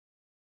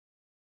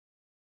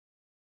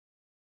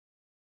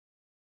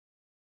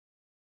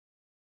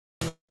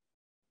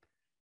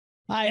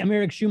Hi, I'm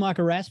Eric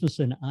Schumacher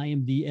Rasmussen. I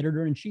am the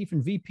editor-in-chief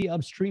and VP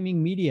of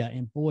streaming media.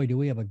 And boy, do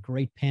we have a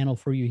great panel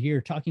for you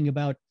here talking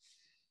about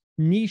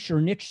niche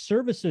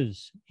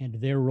services and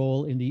their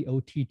role in the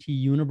OTT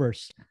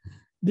universe.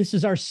 This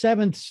is our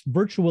 7th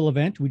virtual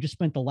event. We just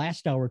spent the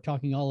last hour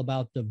talking all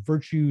about the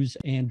virtues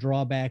and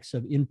drawbacks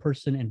of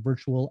in-person and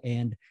virtual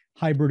and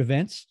hybrid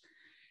events.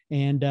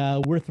 And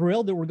we're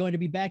thrilled that we're going to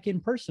be back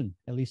in person.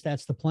 At least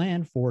that's the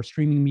plan for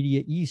Streaming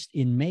Media East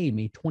in May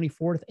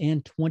 24th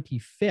and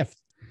 25th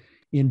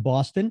in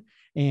Boston.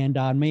 And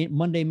on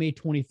Monday, May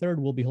 23rd,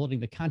 we'll be holding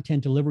the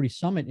Content Delivery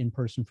Summit in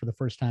person for the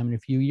first time in a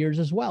few years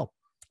as well.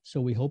 So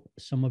we hope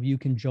some of you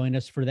can join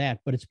us for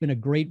that. But it's been a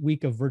great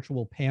week of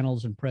virtual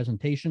panels and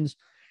presentations.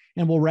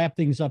 And we'll wrap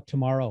things up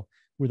tomorrow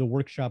with a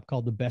workshop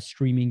called The Best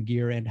Streaming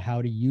Gear and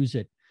How to Use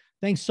It.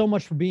 Thanks so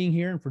much for being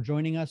here and for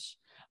joining us.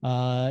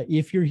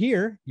 If you're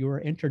here, you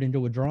are entered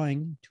into a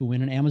drawing to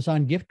win an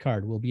Amazon gift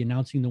card. We'll be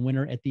announcing the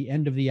winner at the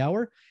end of the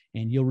hour,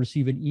 and you'll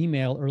receive an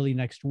email early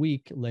next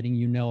week letting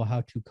you know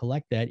how to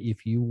collect that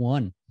if you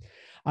won.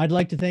 I'd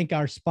like to thank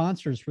our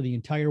sponsors for the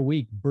entire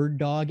week, Bird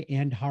Dog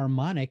and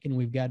Harmonic, and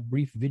we've got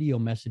brief video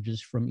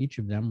messages from each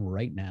of them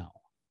right now.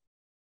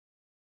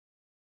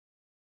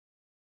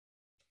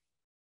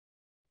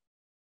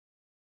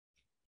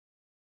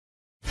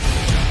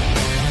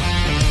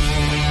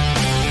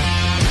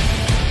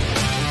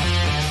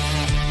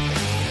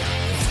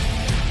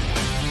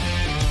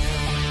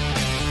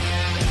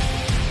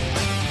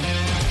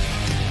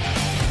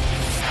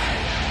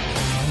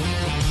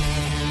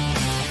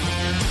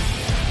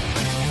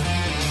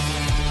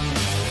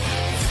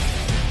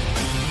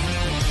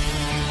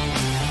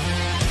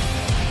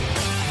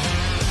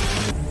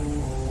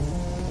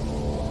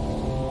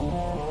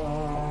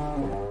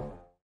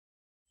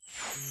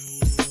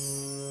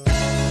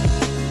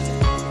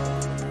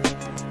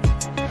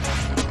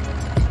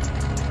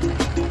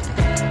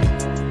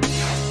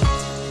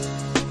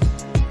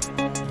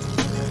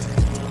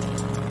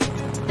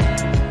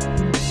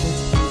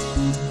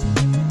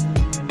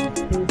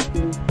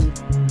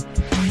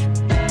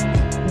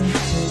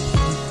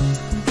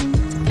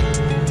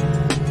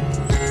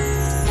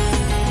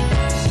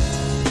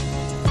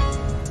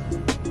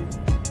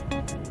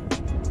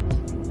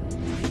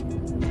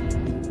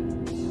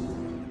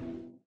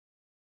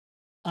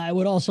 I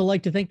would also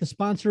like to thank the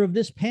sponsor of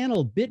this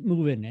panel,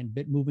 Bitmovin, and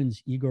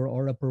Bitmovin's Igor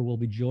Oreper will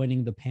be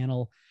joining the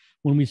panel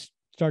when we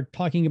start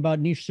talking about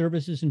niche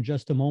services in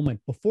just a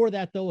moment. Before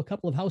that, though, a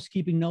couple of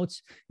housekeeping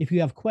notes. If you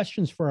have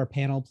questions for our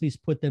panel, please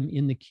put them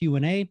in the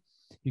Q&A.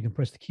 You can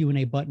press the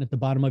Q&A button at the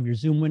bottom of your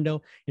Zoom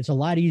window. It's a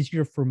lot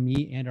easier for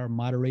me and our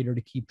moderator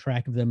to keep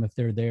track of them if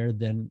they're there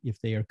than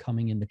if they are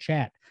coming in the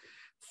chat.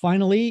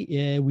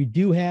 Finally, we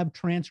do have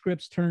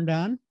transcripts turned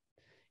on.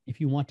 If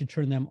you want to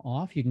turn them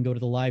off, you can go to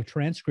the live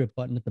transcript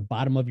button at the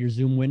bottom of your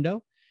Zoom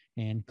window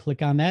and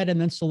click on that and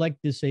then select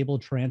Disable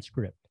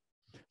Transcript.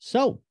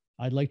 So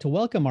I'd like to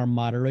welcome our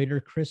moderator,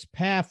 Chris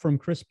Pfaff from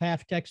Chris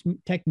Pfaff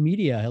Tech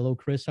Media. Hello,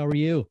 Chris. How are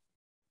you?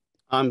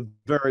 I'm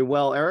very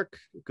well, Eric.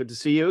 Good to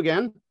see you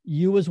again.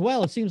 You as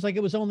well. It seems like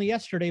it was only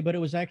yesterday, but it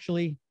was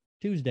actually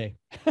Tuesday.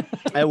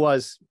 It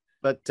was.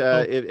 But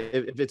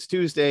if it's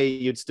Tuesday,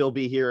 you'd still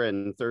be here,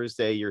 and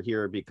Thursday you're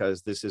here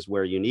because this is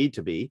where you need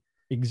to be.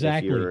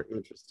 Exactly. If you're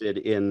interested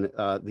in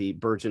the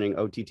burgeoning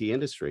OTT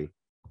industry.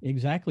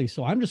 Exactly.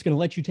 So I'm just going to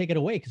let you take it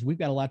away because we've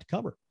got a lot to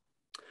cover.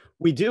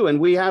 We do, and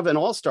we have an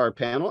all-star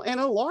panel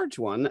and a large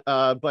one.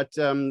 But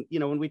you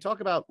know, when we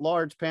talk about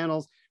large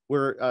panels,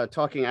 we're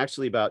talking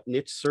actually about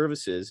niche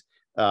services.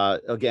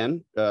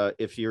 Again,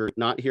 if you're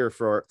not here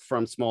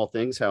from Small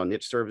Things, how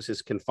niche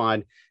services can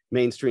find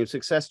mainstream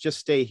success, just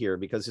stay here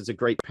because it's a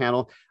great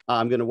panel.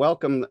 I'm going to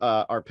welcome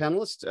our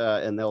panelists,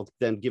 and they'll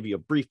then give you a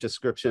brief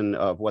description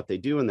of what they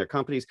do in their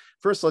companies.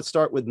 First, let's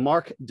start with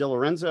Marc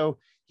DiLorenzo.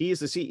 He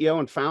is the CEO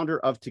and founder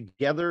of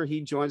Together.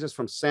 He joins us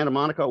from Santa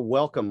Monica.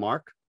 Welcome,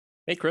 Marc.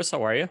 Hey, Chris,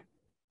 how are you?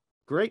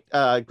 Great.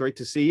 Great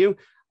to see you.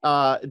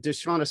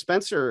 DeShuna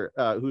Spencer,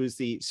 who is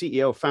the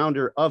CEO,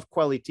 founder of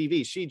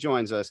kweliTV. She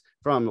joins us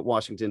from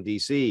Washington,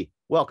 D.C.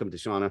 Welcome,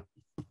 DeShuna.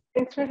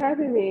 Thanks for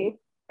having me.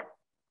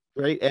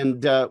 Great.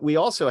 And we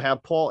also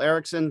have Paul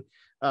Erickson.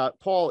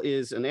 Paul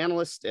is an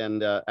analyst,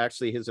 and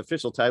actually his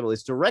official title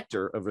is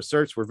Director of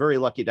Research. We're very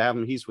lucky to have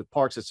him. He's with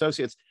Parks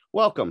Associates.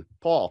 Welcome,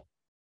 Paul.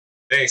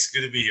 Thanks.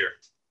 Good to be here.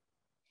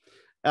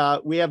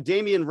 We have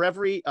Damian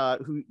Revry,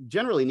 who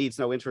generally needs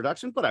no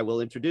introduction, but I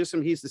will introduce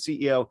him. He's the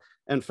CEO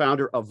and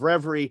founder of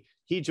Revry.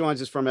 He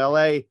joins us from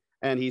LA,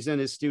 and he's in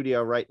his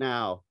studio right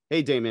now.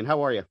 Hey, Damian,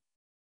 how are you?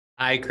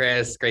 Hi,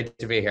 Chris. Great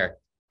to be here.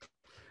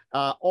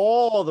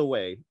 All the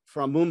way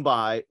from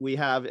Mumbai, we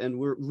have, and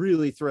we're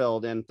really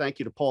thrilled, and thank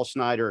you to Paul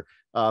Schneider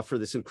for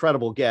this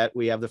incredible get.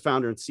 We have the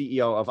founder and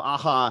CEO of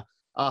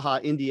AHA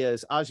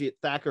India's Ajit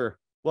Thakur.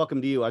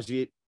 Welcome to you,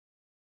 Ajit.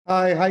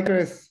 Hi,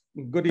 Chris.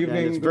 Good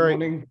evening, good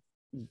morning.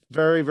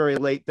 Very, very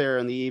late there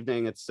in the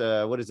evening. It's,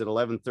 what is it,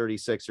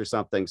 11:36 or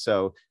something.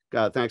 So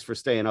thanks for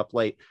staying up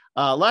late.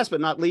 Last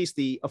but not least,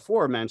 the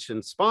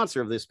aforementioned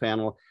sponsor of this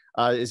panel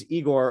is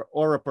Igor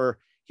Oreper.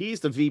 He's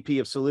the VP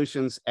of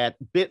Solutions at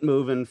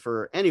Bitmovin.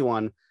 For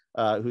anyone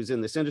who's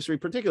in this industry,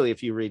 particularly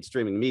if you read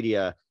streaming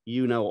media,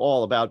 you know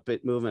all about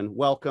Bitmovin.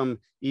 Welcome,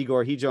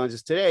 Igor. He joins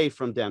us today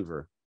from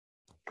Denver.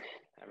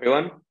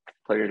 Everyone,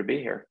 pleasure to be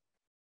here.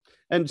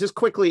 And just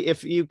quickly,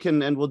 if you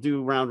can, and we'll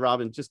do round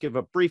robin, just give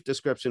a brief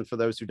description for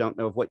those who don't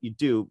know of what you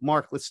do.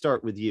 Marc, let's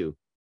start with you.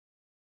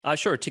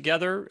 Sure.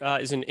 Together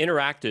is an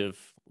interactive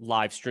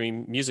live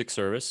stream music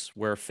service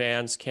where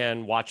fans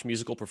can watch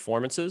musical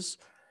performances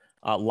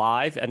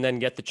live and then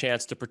get the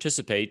chance to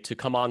participate, to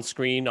come on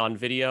screen on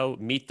video,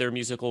 meet their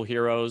musical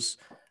heroes,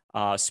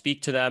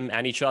 speak to them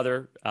and each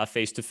other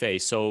face to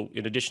face. So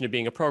in addition to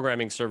being a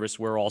programming service,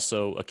 we're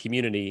also a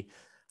community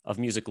of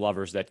music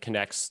lovers that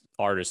connects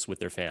artists with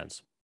their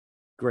fans.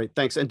 Great,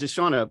 thanks. And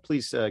DeShuna,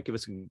 please give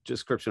us a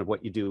description of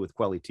what you do with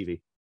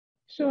kweliTV.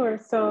 Sure.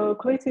 So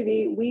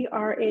kweliTV, we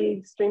are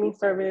a streaming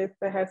service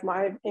that has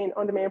live and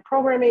on-demand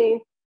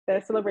programming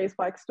that celebrates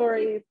Black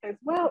stories, as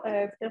well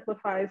as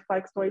amplifies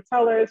Black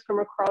storytellers from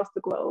across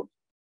the globe.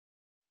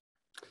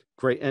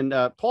 Great. And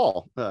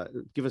Paul,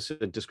 give us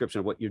a description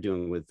of what you're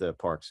doing with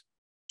Parks.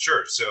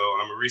 Sure. So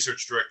I'm a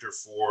research director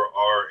for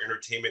our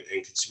entertainment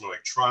and consumer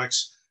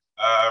electronics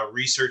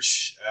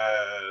research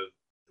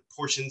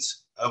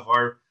portions of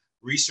our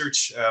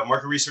research,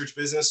 market research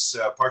business.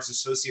 Parks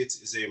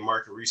Associates is a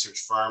market research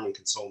firm and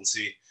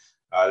consultancy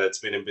that's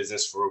been in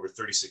business for over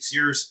 36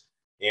 years.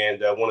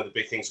 And one of the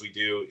big things we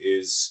do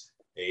is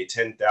a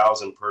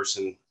 10,000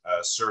 person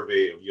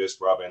survey of US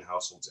broadband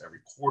households every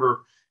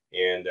quarter.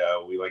 And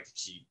we like to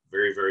keep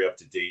very, very up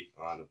to date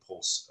on the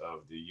pulse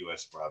of the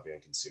US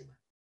broadband consumer.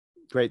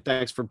 Great,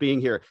 thanks for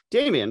being here.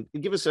 Damian,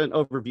 give us an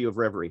overview of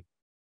Revry.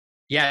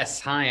 Yes,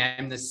 hi,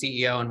 I'm the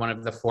CEO and one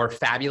of the 4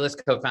 fabulous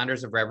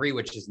co-founders of Revry,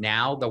 which is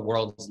now the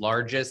world's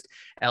largest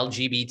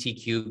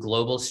LGBTQ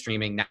global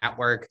streaming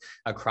network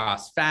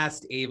across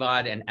FAST,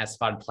 AVOD, and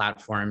SVOD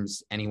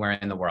platforms anywhere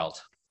in the world.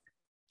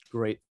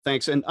 Great,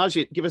 thanks. And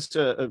Ajit, give us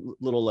a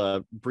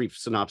little brief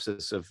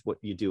synopsis of what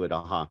you do at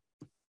AHA.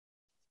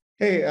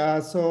 Hey,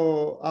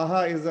 so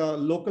AHA is a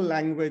local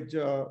language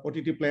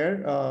OTT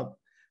player.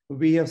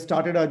 We have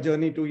started our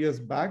journey 2 years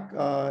back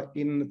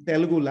in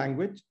Telugu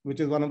language, which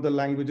is one of the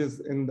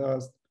languages in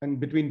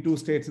between 2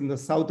 states in the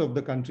south of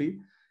the country.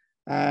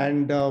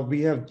 And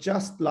we have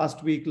just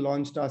last week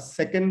launched our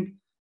second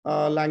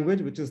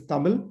language, which is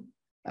Tamil.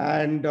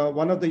 And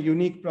one of the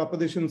unique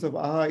propositions of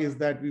AHA is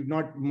that we've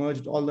not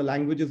merged all the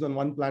languages on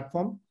one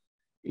platform.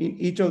 In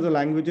each of the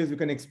languages, you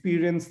can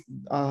experience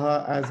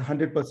AHA as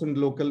 100%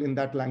 local in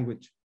that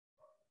language.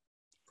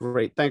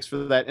 Great, thanks for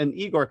that. And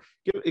Igor,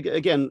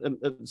 again,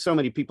 so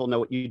many people know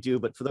what you do,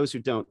 but for those who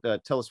don't,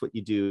 tell us what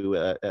you do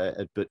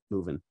at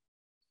Bitmovin.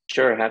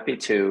 Sure, happy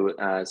to.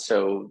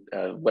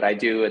 What I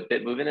do at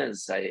Bitmovin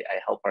is I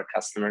help our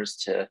customers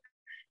to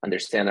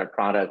understand our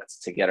products,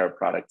 to get our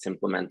products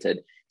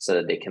implemented so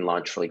that they can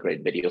launch really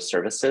great video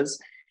services.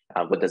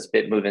 What does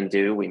Bitmovin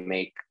do? We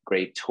make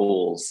great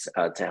tools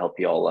to help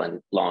you all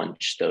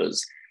launch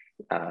those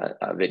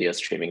video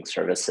streaming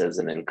services,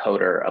 an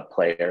encoder, a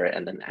player,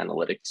 and an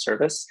analytics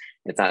service.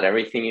 It's not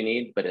everything you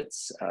need, but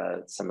it's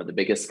some of the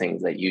biggest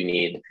things that you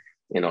need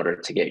in order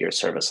to get your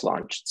service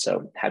launched.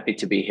 So happy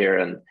to be here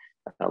and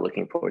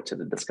looking forward to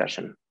the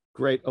discussion.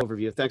 Great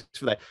overview. Thanks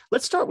for that.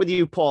 Let's start with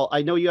you, Paul.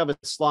 I know you have a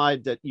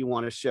slide that you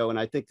want to show, and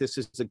I think this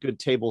is a good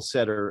table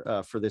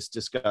setter for this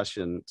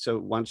discussion. So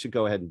why don't you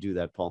go ahead and do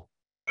that, Paul?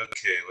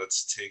 Okay,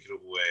 let's take it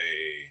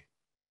away.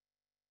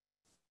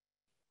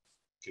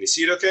 Can you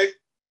see it okay?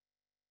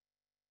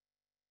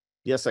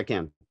 Yes, I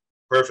can.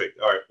 Perfect.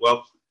 All right.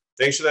 Well,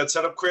 thanks for that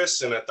setup,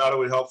 Chris. And I thought it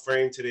would help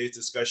frame today's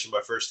discussion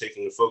by first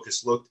taking a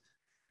focused look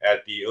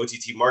at the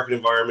OTT market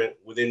environment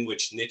within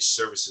which niche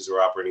services are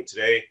operating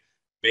today,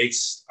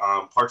 based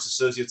on Parks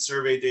Associates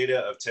survey data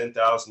of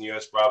 10,000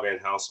 US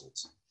broadband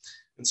households.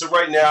 And so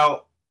right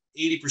now,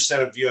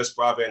 80% of US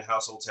broadband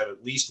households have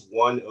at least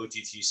one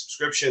OTT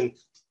subscription,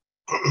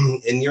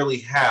 and nearly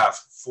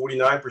half,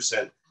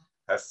 49%,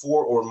 have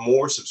 4 or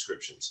more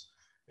subscriptions.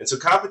 And so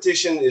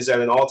competition is at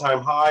an all-time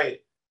high,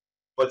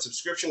 but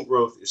subscription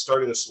growth is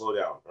starting to slow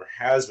down, or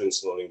has been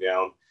slowing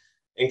down.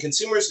 And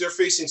consumers, they're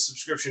facing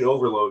subscription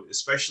overload,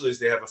 especially as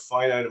they have a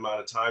finite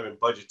amount of time and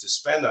budget to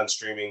spend on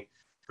streaming,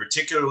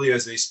 particularly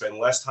as they spend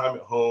less time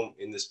at home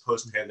in this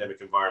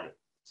post-pandemic environment.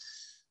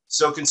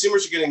 So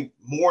consumers are getting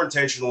more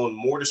intentional and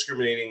more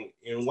discriminating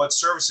in what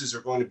services are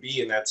going to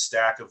be in that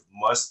stack of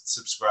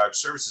must-subscribe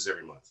services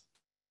every month.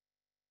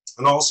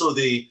 And also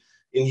the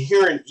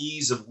inherent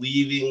ease of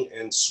leaving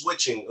and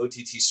switching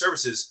OTT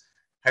services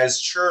has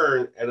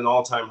churn at an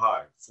all-time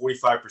high,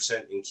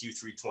 45% in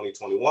Q3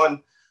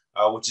 2021,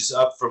 which is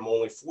up from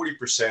only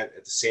 40%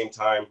 at the same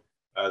time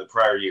the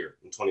prior year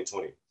in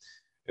 2020.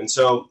 And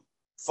so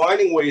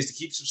finding ways to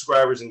keep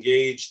subscribers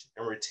engaged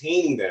and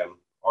retaining them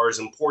are as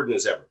important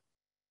as ever.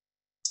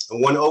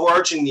 And one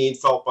overarching need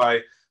felt by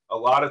a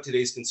lot of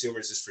today's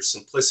consumers is for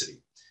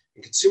simplicity.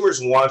 And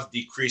consumers want to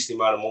decrease the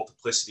amount of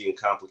multiplicity and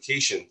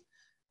complication.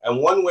 And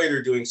one way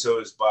they're doing so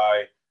is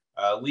by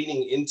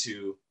leaning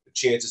into the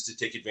chances to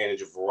take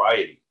advantage of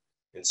variety,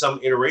 and some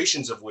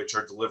iterations of which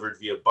are delivered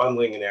via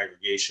bundling and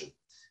aggregation.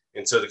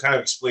 And so to kind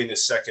of explain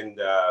this second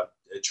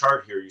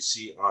chart here, you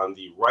see on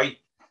the right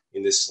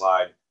in this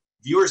slide,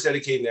 viewers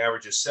dedicate an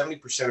average of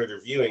 70% of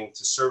their viewing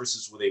to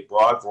services with a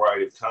broad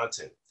variety of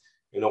content.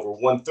 And over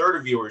 1/3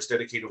 of viewers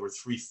dedicate over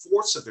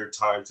 3/4 of their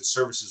time to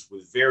services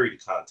with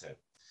varied content.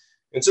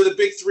 And so the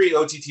big three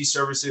OTT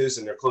services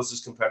and their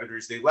closest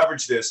competitors, they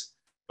leverage this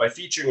by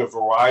featuring a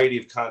variety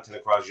of content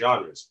across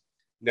genres.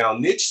 Now,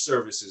 niche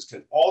services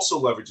can also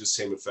leverage the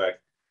same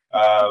effect,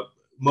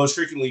 most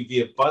frequently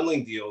via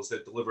bundling deals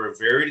that deliver a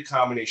varied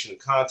combination of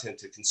content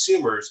to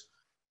consumers,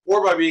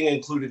 or by being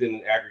included in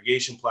an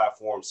aggregation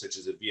platform such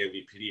as a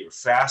vMVPD or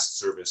FAST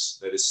service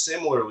that is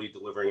similarly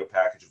delivering a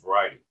package of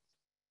variety.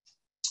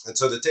 And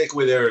so the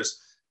takeaway there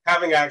is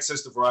having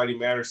access to variety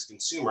matters to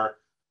consumer,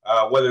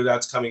 whether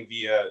that's coming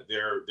via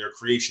their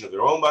creation of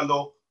their own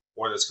bundle,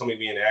 or that's coming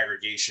via an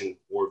aggregation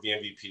or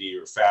vMVPD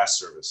or FAST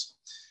service.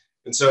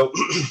 And so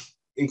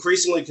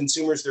increasingly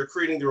consumers, they're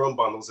creating their own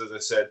bundles, as I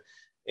said.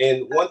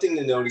 And one thing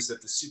to note is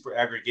that the super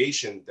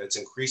aggregation that's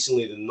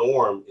increasingly the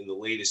norm in the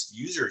latest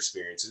user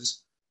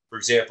experiences, for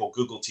example,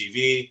 Google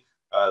TV,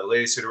 the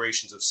latest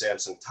iterations of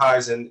Samsung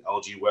Tizen,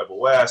 LG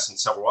WebOS, and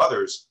several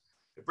others,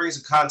 it brings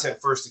a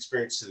content-first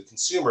experience to the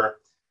consumer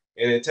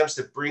and it attempts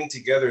to bring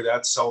together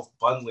that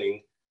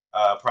self-bundling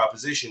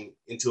proposition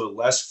into a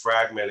less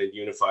fragmented,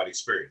 unified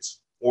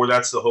experience, or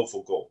that's the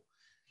hopeful goal.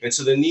 And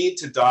so the need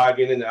to dive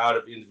in and out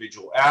of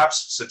individual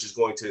apps, such as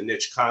going to a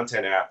niche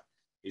content app,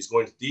 is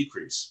going to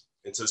decrease.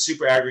 And so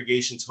super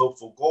aggregation's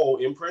hopeful goal,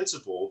 in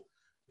principle,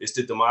 is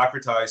to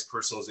democratize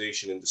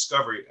personalization and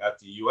discovery at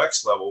the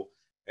UX level,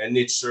 and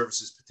niche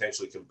services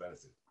potentially can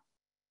benefit.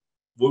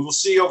 We will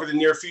see over the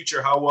near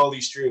future how well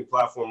these streaming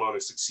platform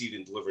owners succeed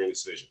in delivering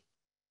this vision.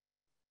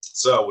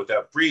 So with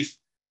that brief,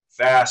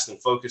 fast,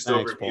 and focused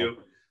overview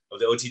of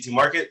the OTT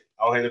market,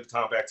 I'll hand the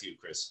baton back to you,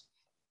 Chris.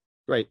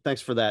 Great.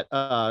 Thanks for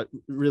that.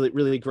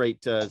 Really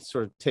great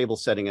sort of table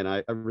setting. And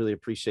I really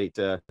appreciate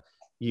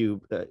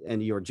you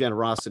and your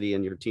generosity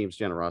and your team's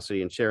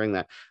generosity in sharing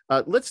that.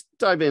 Let's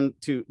dive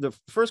into the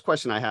first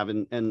question I have.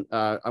 And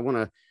I want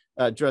to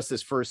address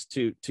this first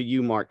to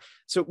you, Marc.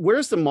 So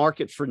where's the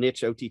market for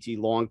niche OTT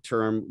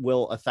long-term?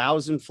 Will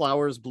 1,000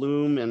 flowers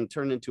bloom and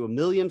turn into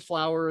 1,000,000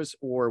 flowers,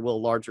 or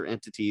will larger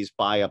entities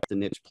buy up the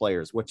niche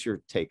players? What's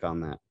your take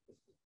on that?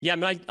 Yeah, I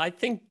mean, I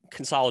think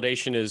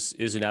consolidation is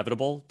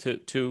inevitable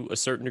to a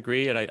certain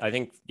degree. And I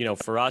think,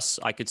 for us,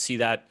 I could see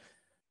that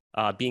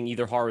being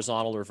either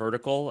horizontal or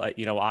vertical.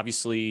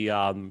 Obviously,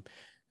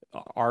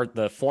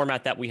 the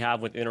format that we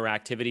have with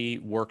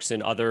interactivity works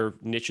in other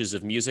niches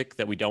of music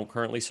that we don't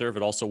currently serve.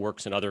 It also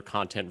works in other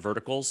content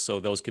verticals.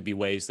 So those could be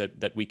ways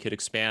that we could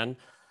expand.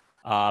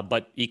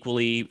 But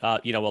equally,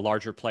 a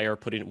larger player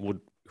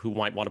who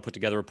might want to put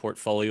together a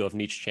portfolio of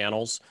niche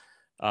channels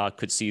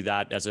could see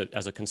that as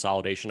a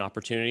consolidation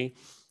opportunity.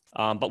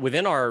 But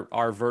within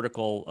our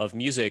vertical of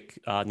music,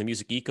 the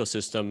music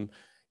ecosystem,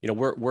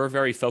 we're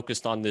very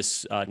focused on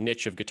this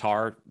niche of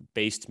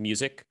guitar-based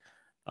music,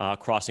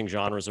 crossing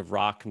genres of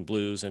rock and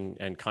blues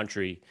and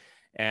country.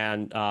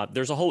 And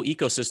there's a whole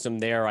ecosystem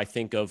there, I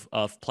think,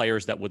 of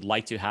players that would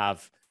like to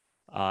have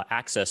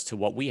access to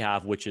what we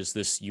have, which is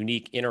this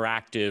unique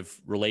interactive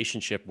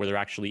relationship where they're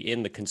actually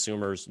in the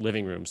consumer's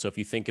living room. So if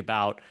you think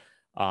about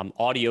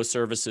audio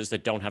services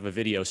that don't have a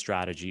video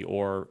strategy,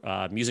 or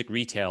music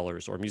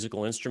retailers or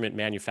musical instrument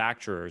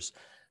manufacturers,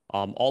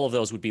 all of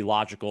those would be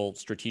logical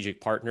strategic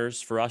partners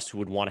for us who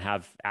would want to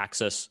have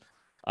access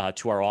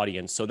to our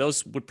audience. So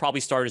those would probably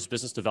start as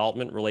business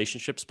development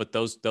relationships, but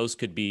those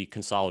could be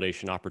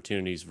consolidation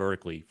opportunities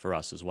vertically for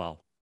us as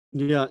well.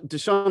 Yeah,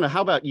 DeShuna,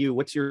 how about you?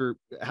 What's your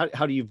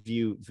how do you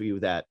view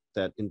that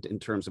in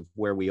terms of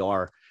where we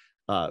are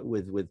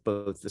with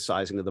both the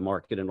sizing of the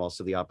market and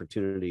also the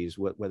opportunities,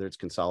 whether it's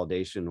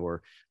consolidation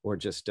or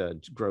just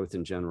growth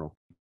in general?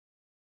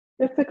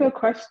 That's a good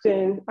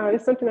question.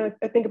 It's something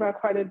I think about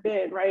quite a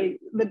bit, right?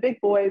 The big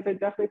boys are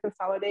definitely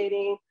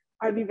consolidating.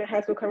 I've even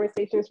had some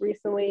conversations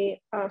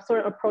recently, sort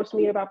of approached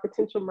me about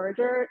potential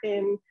merger,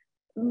 and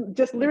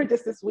just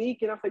this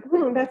week, and I was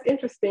like, that's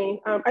interesting.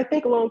 I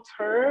think long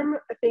term,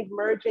 I think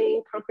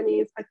merging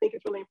companies, I think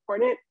is really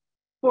important.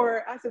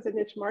 For us as a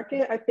niche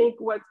market, I think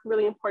what's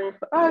really important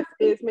for us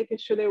is making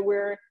sure that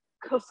we're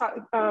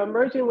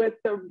merging with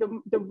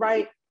the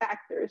right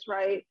actors,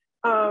 right?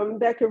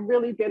 That could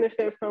really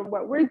benefit from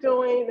what we're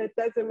doing, that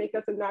doesn't make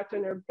us a notch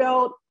on their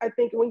belt. I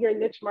think when you're a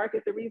niche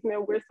market, the reason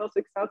that we're so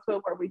successful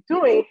at what we're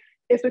doing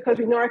is because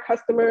we know our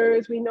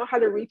customers, we know how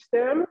to reach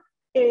them.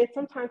 And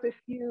sometimes if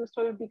you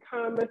sort of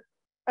become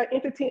an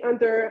entity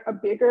under a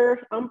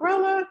bigger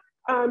umbrella,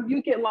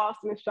 you get lost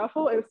in the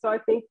shuffle. And so I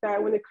think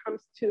that when it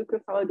comes to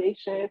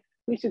consolidation,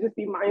 we should just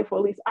be mindful,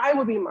 at least I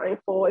will be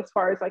mindful as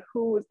far as like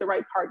who is the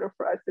right partner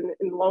for us in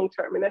the long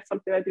term. And that's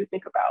something I do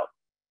think about.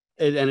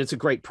 And it's a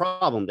great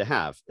problem to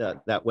have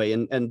that way.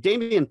 And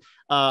Damian,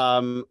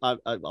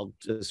 I'll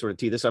just sort of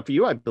tee this up for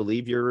you. I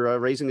believe you're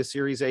raising a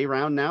Series A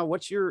round now.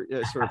 What's your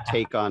sort of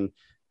take on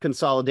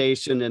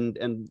consolidation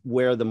and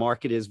where the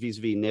market is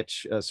vis-a-vis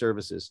niche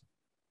services?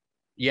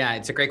 Yeah,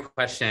 it's a great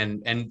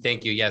question. And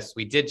thank you. Yes,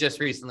 we did just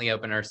recently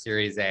open our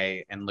Series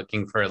A, and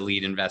looking for a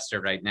lead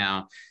investor right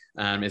now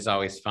is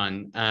always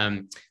fun.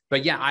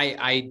 But yeah,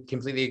 I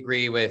completely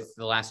agree with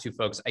the last two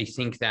folks. I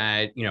think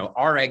that, you know,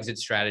 our exit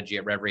strategy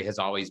at Revry has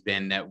always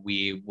been that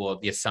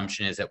the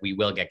assumption is that we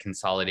will get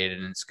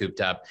consolidated and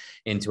scooped up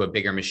into a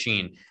bigger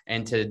machine.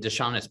 And to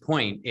DeShuna's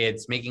point,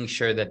 it's making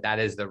sure that that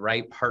is the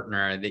right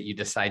partner that you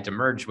decide to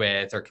merge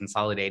with or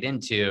consolidate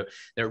into,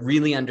 that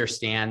really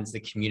understands the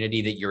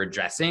community that you're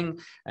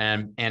addressing.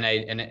 And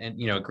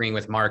you know, agreeing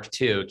with Marc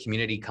too,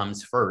 community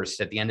comes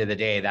first. At the end of the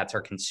day, that's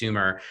our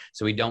consumer.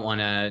 So we don't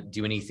want to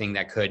do anything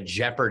that could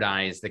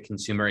jeopardize the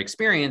consumer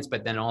experience,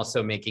 but then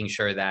also making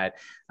sure that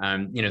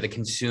you know, the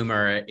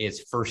consumer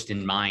is first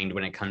in mind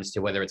when it comes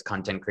to whether it's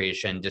content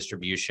creation,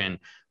 distribution,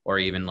 or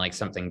even like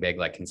something big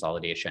like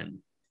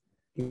consolidation.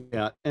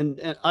 Yeah, and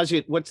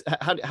Ajit,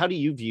 how do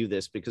you view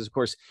this? Because of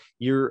course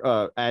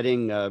you're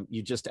adding,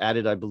 you just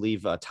added, I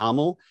believe,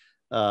 Tamil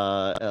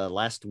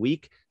last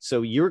week,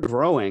 so you're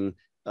growing.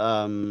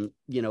 You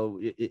know,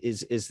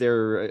 is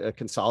there a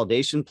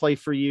consolidation play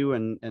for you?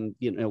 And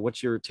you know,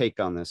 what's your take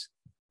on this?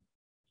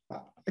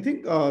 I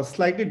think a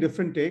slightly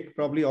different take,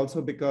 probably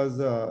also because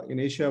in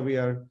Asia we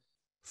are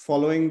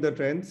following the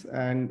trends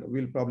and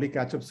we'll probably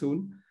catch up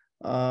soon.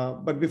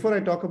 But before I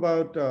talk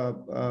about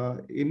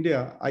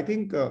India, I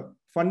think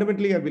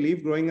fundamentally I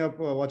believe growing up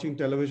watching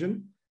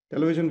television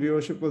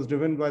viewership was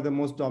driven by the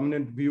most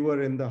dominant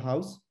viewer in the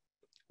house,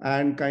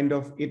 and kind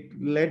of it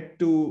led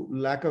to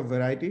lack of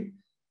variety.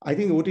 I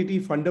think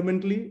OTT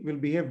fundamentally will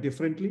behave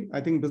differently.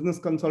 I think business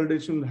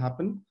consolidation will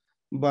happen.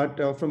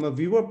 But from a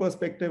viewer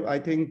perspective, I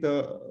think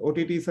the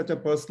OTT is such a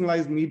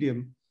personalized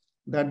medium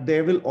that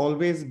there will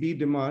always be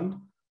demand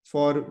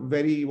for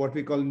very, what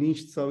we call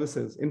niche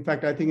services. In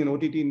fact, I think an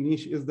OTT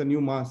niche is the new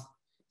mass.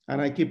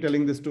 And I keep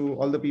telling this to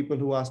all the people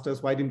who asked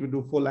us, why didn't we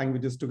do 4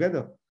 languages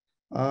together?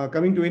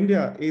 Coming to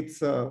India,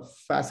 it's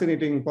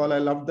fascinating, Paul. I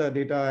love the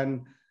data,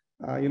 and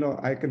you know,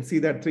 I can see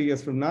that 3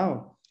 years from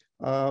now.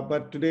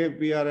 But today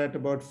we are at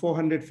about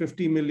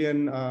 450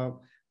 million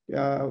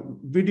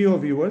video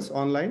viewers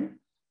online,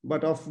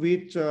 but of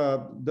which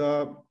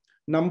the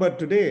number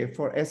today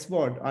for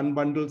SVOD,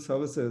 unbundled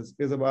services,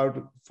 is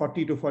about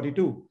 40 to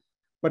 42.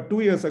 But 2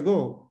 years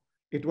ago,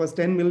 it was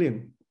 10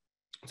 million.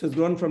 So it's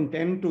grown from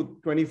 10 to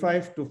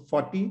 25 to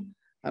 40.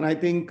 And I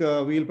think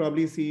we'll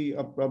probably see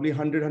probably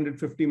 100,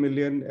 150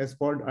 million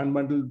SVOD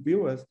unbundled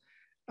viewers.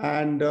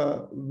 And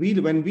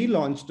when we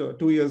launched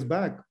 2 years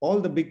back, all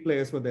the big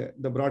players were there,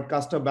 the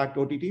broadcaster-backed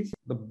OTTs,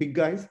 the big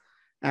guys,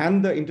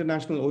 and the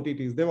international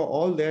OTTs. They were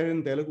all there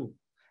in Telugu.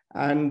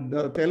 And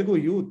the Telugu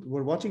youth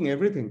were watching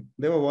everything.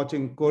 They were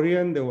watching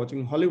Korean, they were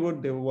watching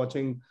Hollywood, they were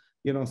watching,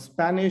 you know,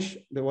 Spanish,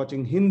 they were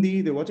watching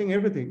Hindi, they were watching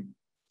everything.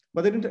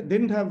 But they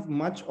didn't have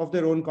much of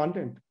their own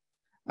content.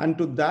 And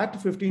to that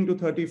 15 to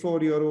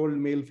 34-year-old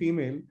male,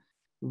 female,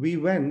 we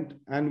went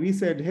and we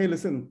said, hey,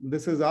 listen,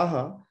 this is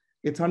AHA.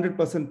 It's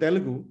 100%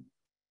 Telugu.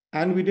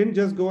 And we didn't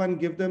just go and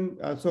give them,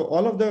 so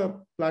all of the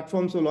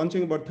platforms were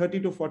launching about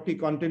 30 to 40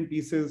 content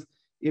pieces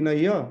in a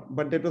year,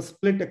 but that was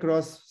split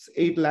across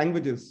 8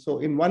 languages. So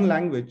in one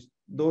language,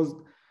 those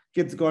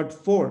kids got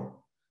 4.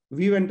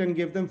 We went and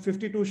gave them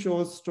 52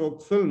 shows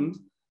stroke films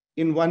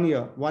in 1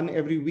 year, 1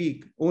 every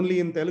week, only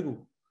in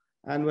Telugu.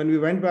 And when we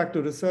went back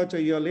to research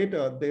a year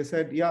later, they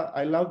said, yeah,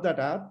 I love that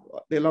app.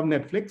 They love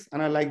Netflix and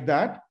I like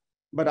that,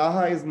 but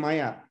AHA is my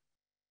app.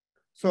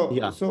 So,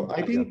 yeah. So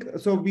I think,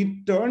 so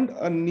we turned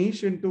a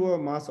niche into a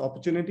mass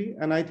opportunity.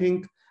 And I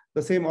think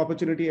the same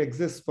opportunity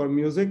exists for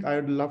music.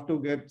 I'd love to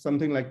get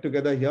something like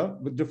together here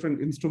with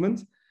different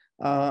instruments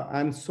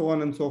and so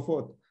on and so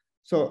forth.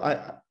 So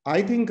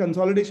I think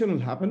consolidation will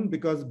happen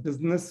because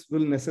business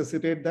will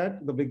necessitate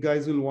that. The big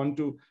guys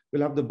will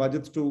have the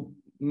budgets to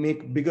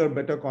make bigger,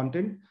 better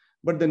content.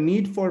 But the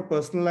need for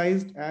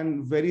personalized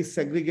and very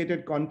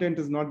segregated content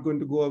is not going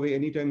to go away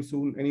anytime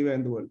soon, anywhere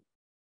in the world.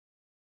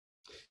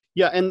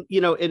 Yeah, and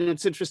you know, and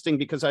it's interesting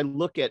because I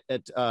look at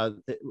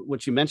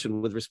what you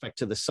mentioned with respect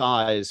to the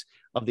size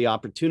of the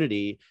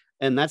opportunity,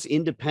 and that's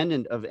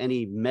independent of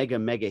any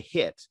mega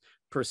hit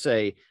per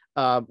se,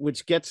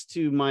 which gets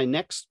to my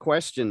next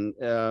question.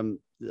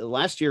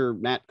 Last year,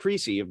 Matt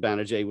Creasy of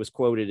Banijay was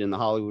quoted in the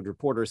Hollywood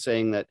Reporter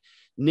saying that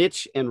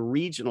niche and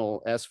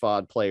regional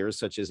SVOD players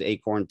such as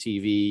Acorn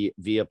TV,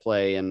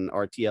 Viaplay, and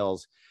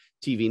RTL's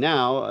TV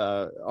Now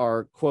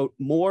are, quote,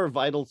 more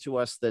vital to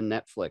us than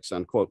Netflix,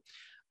 unquote.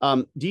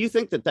 Do you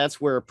think that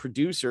that's where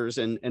producers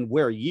and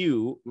where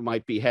you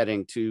might be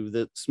heading to,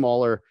 the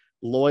smaller,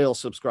 loyal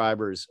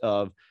subscribers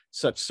of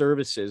such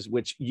services,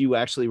 which you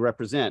actually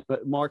represent?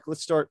 But Marc,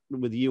 let's start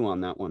with you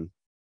on that one.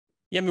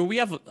 Yeah, I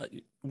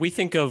mean, we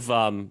think of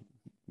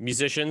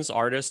musicians,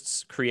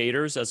 artists,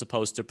 creators as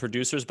opposed to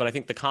producers, but I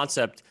think the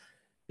concept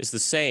is the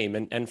same.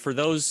 And for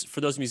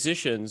those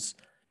musicians,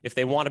 if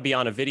they want to be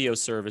on a video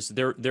service,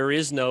 there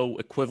is no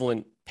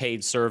equivalent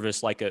paid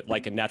service like a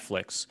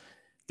Netflix.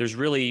 There's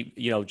really,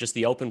 you know, just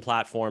the open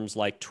platforms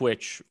like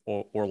Twitch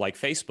or like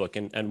Facebook.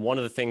 And one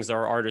of the things that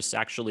our artists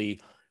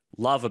actually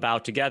love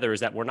about Together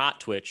is that we're not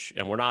Twitch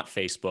and we're not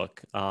Facebook,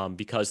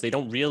 because they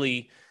don't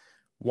really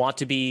want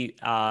to be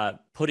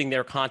putting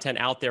their content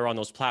out there on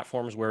those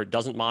platforms where it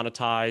doesn't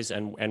monetize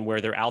and where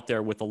they're out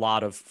there with a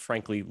lot of,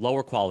 frankly,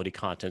 lower quality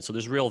content. So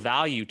there's real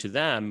value to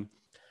them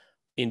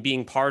in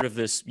being part of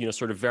this,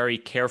 sort of very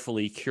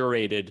carefully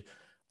curated,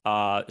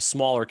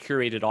 smaller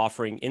curated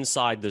offering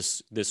inside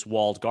this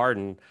walled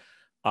garden,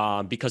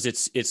 because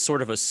it's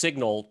sort of a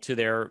signal to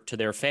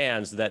their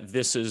fans that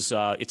this is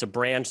it's a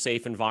brand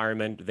safe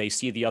environment. They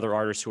see the other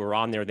artists who are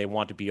on there, they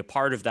want to be a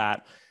part of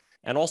that.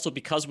 And also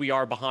because we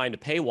are behind a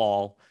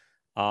paywall,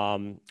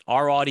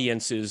 our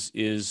audience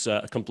is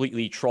a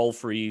completely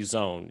troll-free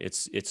zone.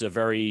 It's a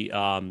very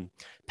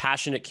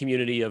passionate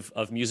community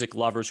of music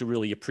lovers who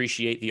really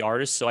appreciate the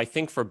artists. So I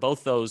think for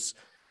both those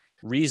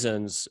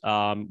reasons,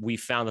 we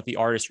found that the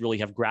artists really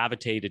have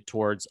gravitated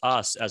towards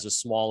us as a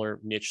smaller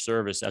niche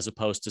service, as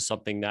opposed to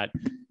something that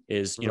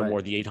is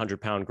more the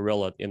 800-pound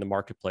gorilla in the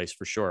marketplace,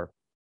 for sure.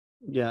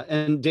 Yeah,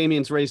 and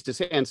Damian's raised his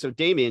hand. So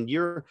Damian,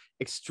 you're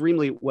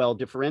extremely well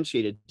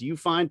differentiated. Do you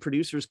find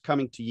producers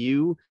coming to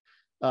you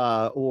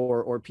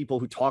or people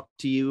who talk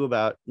to you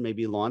about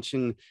maybe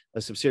launching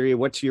a subsidiary?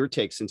 What's your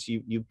take since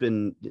you've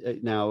been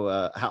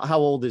now, how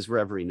old is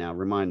Revry now?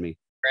 Remind me.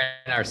 We're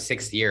in our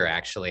 6th year,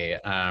 actually.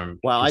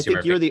 Wow, I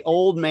think you're the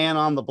old man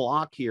on the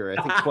block here. I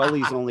think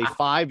Kweli's only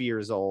 5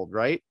 years old,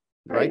 right?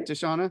 Right,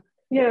 DeShuna?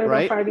 Yeah,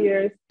 right? About 5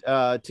 years.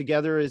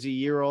 Together is a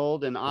year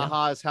old, and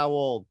Aha is how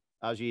old,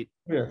 Ajit?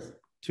 Yes.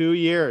 2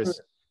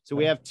 years. So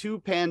we have 2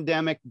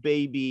 pandemic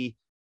baby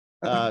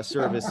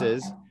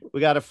services. We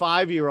got a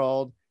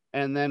 5-year-old,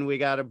 and then we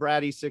got a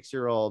bratty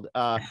 6-year-old.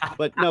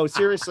 But no,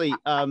 seriously,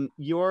 I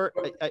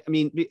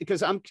mean,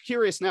 because I'm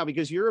curious now,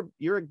 because you're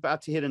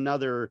about to hit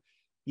another,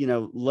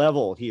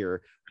 level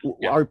here.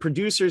 Yeah. Are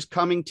producers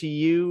coming to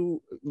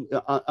you?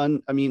 I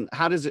mean,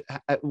 how does it?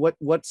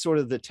 What's sort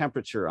of the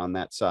temperature on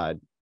that side?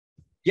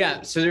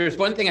 Yeah, so there's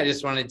one thing I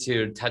just wanted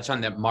to touch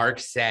on that Marc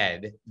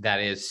said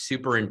that is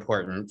super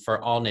important for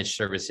all niche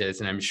services,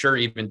 and I'm sure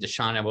even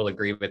DeShuna will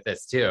agree with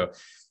this too.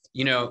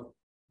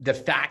 The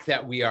fact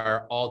that we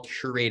are all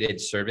curated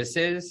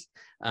services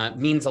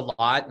means a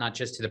lot, not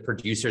just to the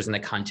producers and the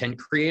content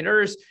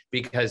creators,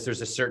 because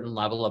there's a certain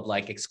level of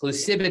like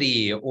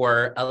exclusivity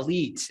or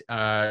elite,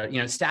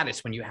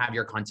 status when you have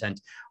your content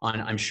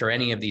on, I'm sure,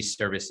 any of these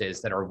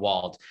services that are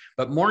walled.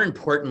 But more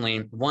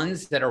importantly,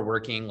 ones that are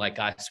working like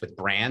us with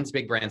brands,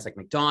 big brands like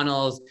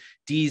McDonald's,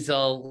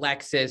 Diesel,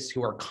 Lexus,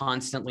 who are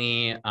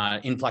constantly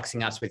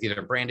influxing us with either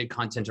branded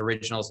content,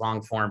 originals,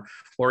 long form,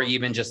 or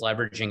even just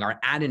leveraging our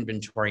ad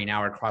inventory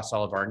now across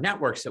all of our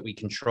networks that we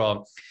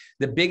control.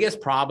 The biggest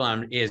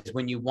problem is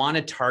when you want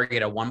to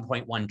target a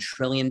 $1.1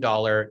 trillion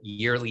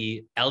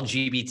yearly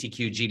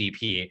LGBTQ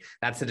GDP,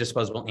 that's the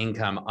disposable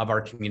income of our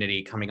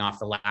community coming off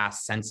the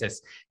last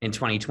census in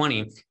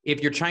 2020.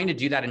 If you're trying to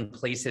do that in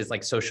places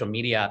like social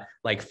media,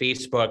 like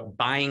Facebook,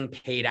 buying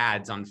paid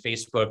ads on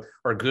Facebook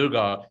or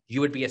Google, you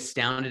would be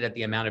astounded at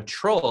the amount of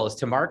trolls,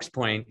 to Marc's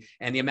point,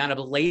 and the amount of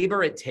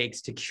labor it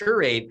takes to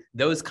curate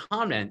those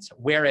comments.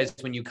 Whereas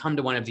when you come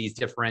to one of these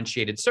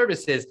differentiated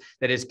services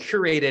that is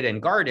curated and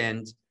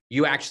gardened,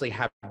 you actually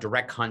have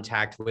direct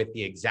contact with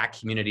the exact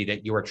community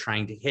that you are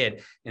trying to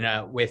hit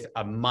with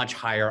a much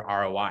higher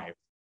ROI.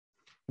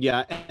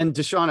 Yeah, and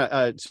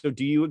DeShuna, so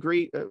do you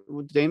agree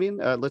with Damian?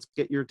 Let's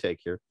get your take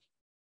here.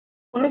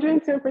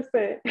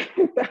 110%.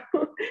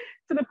 So,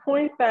 to the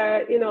point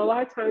that, a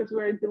lot of times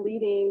we're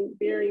deleting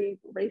very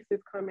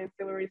racist comments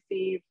that we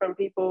receive from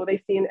people.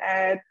 They see an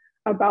ad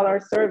about our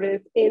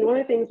service. And one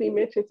of the things we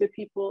mention to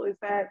people is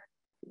that,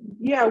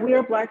 yeah, we are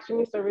a Black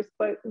streaming service,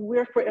 but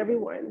we're for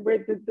everyone.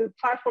 The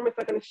platform is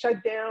not going to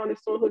shut down if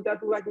someone who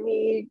doesn't like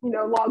me,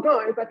 log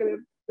on. It's not going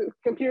to, the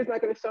computer's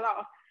not going to shut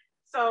off.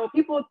 So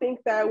people think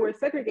that we're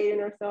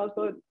segregating ourselves,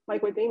 but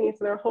like what Damian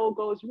said, our whole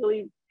goal is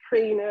really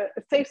creating a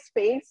safe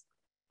space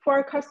for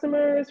our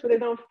customers where they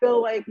don't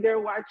feel like they're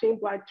watching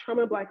Black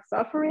trauma, Black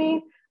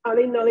suffering.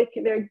 They know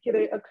they're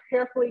getting a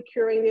carefully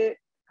curated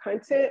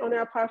content on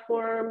our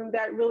platform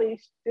that really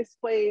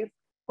displays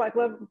Black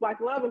love,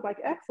 and Black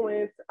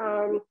excellence.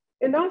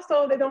 And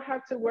also they don't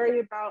have to worry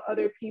about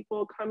other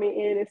people coming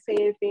in and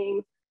saying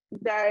things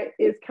that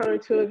is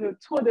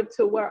counterintuitive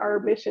to what our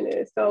mission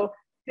is. So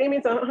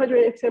Damian's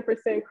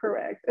 110%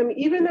 correct. I mean,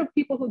 even the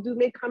people who do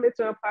make comments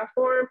on our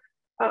platform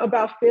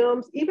about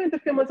films, even if the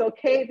film is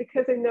okay,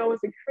 because they know as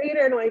a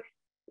creator, and like,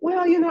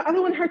 well, I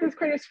don't want to hurt this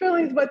creator's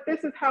feelings, but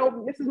this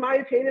is my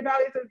opinion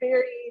about it. It's a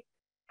very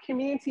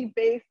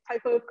community-based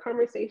type of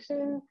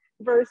conversation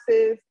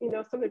versus,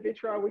 some of the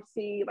vitriol we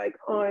see like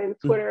on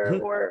Twitter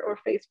or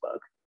Facebook.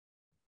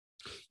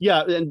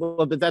 Yeah,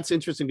 but that's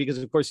interesting because,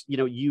 of course,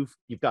 you've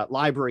got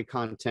library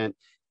content.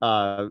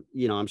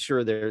 I'm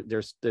sure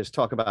there's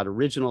talk about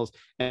originals.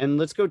 And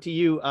let's go to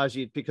you,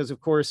 Ajit, because of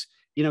course,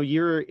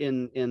 you're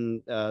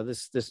in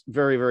this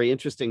very, very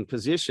interesting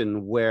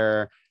position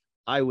where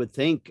I would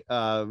think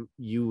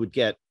you would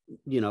get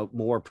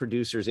more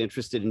producers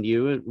interested in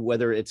you,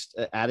 whether it's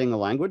adding a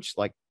language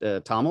like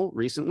Tamil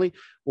recently,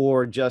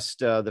 or just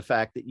the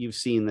fact that you've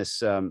seen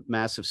this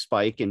massive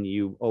spike and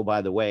you, oh,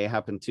 by the way,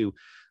 happen to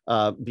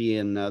be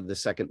in the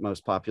second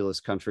most populous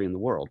country in the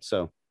world.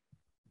 So.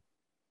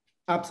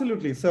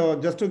 Absolutely. So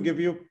just to give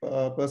you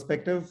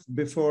perspective,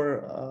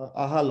 before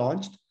AHA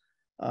launched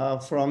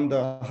from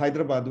the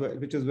Hyderabad,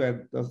 which is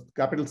where the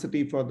capital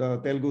city for the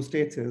Telugu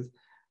states is,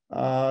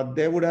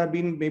 there would have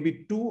been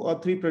maybe 2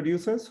 or 3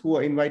 producers who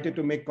were invited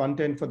to make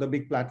content for the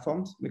big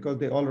platforms because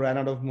they all ran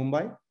out of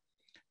Mumbai.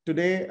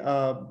 Today,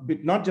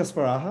 not just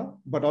for AHA,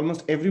 but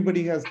almost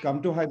everybody has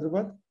come to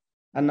Hyderabad.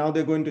 And now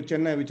they're going to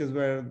Chennai, which is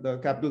where the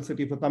capital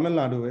city for Tamil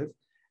Nadu is.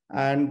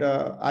 And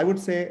I would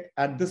say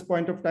at this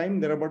point of time,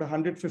 there are about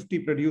 150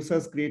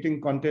 producers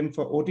creating content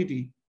for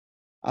OTT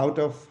out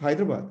of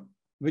Hyderabad,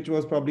 which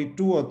was probably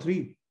 2 or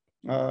 3,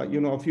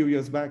 a few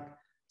years back.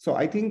 So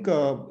I think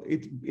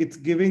it's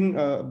giving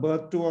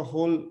birth to a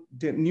whole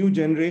new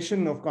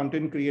generation of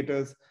content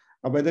creators,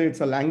 whether it's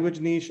a language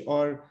niche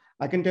or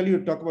I can tell you,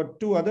 talk about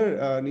 2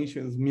 other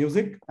niches,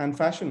 music and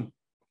fashion.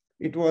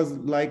 It was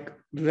like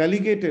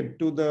relegated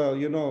to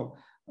the,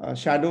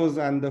 shadows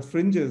and the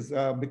fringes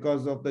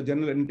because of the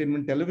general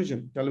entertainment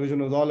television. Television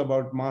was all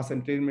about mass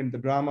entertainment, the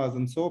dramas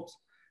and soaps,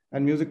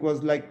 and music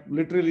was like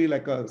literally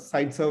like a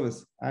side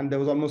service, and there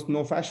was almost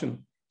no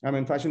fashion. I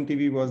mean, fashion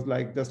TV was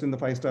like just in the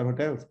 5-star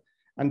hotels.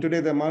 And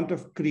today, the amount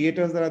of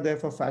creators that are there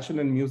for fashion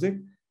and music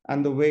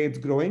and the way it's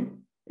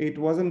growing, it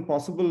wasn't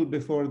possible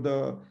before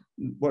the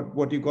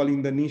what you're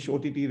calling the niche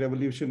OTT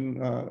revolution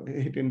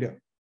hit India.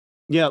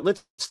 Yeah,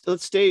 let's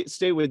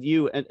stay with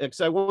you, and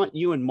because I want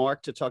you and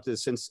Marc to talk to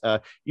this, since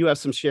you have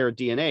some shared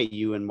DNA.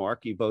 You and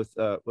Marc, you both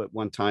at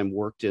one time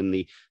worked in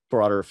the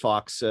broader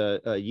Fox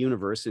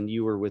universe, and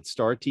you were with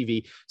Star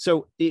TV.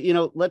 So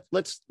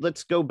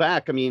let's go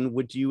back. I mean,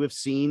 would you have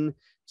seen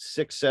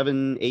 6,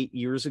 7, 8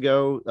 years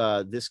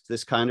ago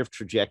this kind of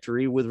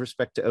trajectory with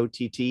respect to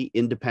OTT,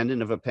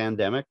 independent of a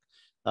pandemic?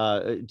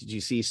 Did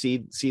you see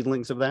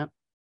seedlings of that?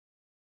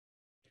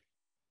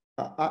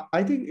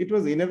 I think it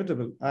was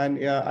inevitable.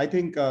 And I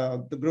think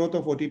the growth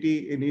of OTT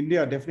in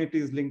India definitely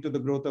is linked to the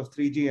growth of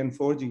 3G and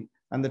 4G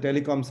and the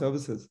telecom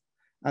services.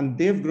 And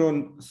they've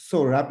grown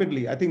so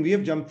rapidly. I think we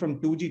have jumped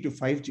from 2G to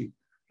 5G.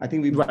 I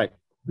think we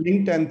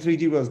blinked and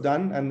 3G was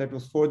done, and that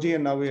was 4G,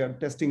 and now we are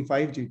testing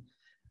 5G.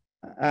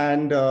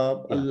 And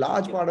a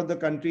large part of the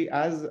country,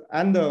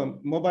 and the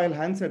mobile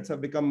handsets have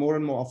become more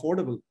and more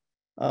affordable.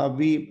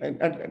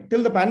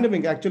 Till the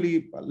pandemic,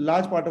 actually, a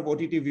large part of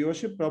OTT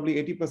viewership, probably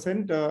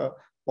 80%,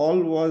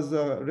 all was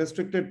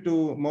restricted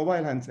to mobile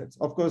handsets.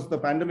 Of course, the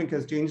pandemic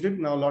has changed it.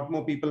 Now, a lot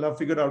more people have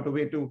figured out a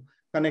way to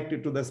connect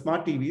it to the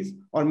smart TVs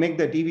or make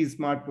the TVs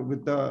smart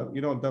with the,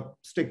 the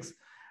sticks.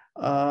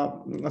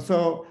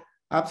 So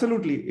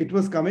absolutely, it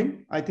was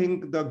coming. I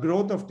think the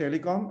growth of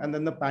telecom and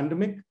then the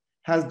pandemic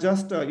has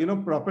just,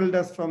 propelled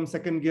us from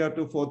 2nd gear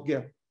to 4th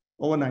gear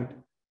overnight.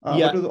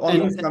 It was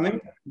always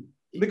coming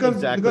because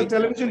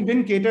television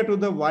didn't cater to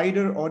the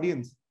wider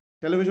audience.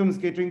 Television is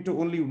catering to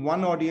only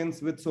one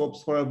audience with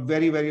soaps for a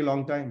very, very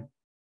long time.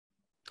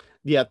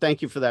 Yeah,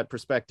 thank you for that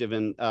perspective.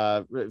 And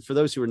for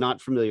those who are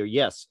not familiar,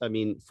 yes, I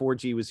mean,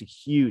 4G was a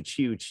huge,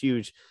 huge,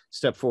 huge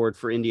step forward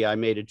for India. I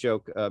made a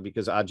joke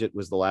because Ajit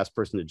was the last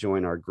person to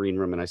join our green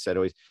room. And I said,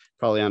 oh, he's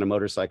probably on a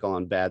motorcycle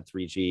on bad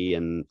 3G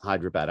in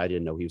Hyderabad. I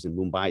didn't know he was in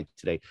Mumbai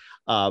today.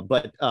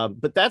 But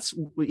that's,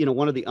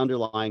 one of the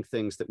underlying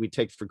things that we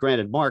take for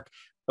granted. Marc,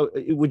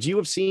 would you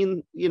have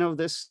seen,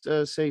 this,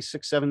 say,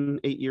 6, 7,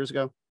 8 years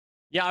ago?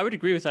 Yeah, I would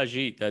agree with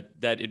Ajit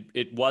that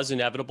it was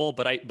inevitable,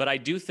 but I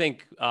do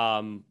think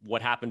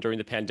what happened during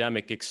the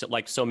pandemic,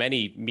 like so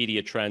many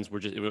media trends,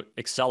 were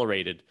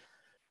accelerated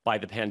by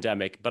the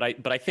pandemic. But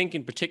I think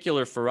in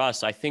particular for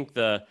us, I think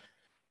the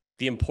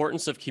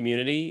importance of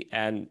community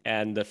and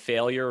the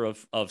failure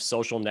of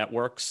social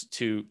networks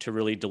to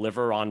really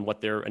deliver on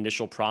what their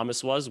initial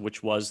promise was,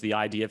 which was the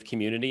idea of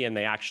community, and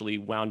they actually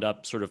wound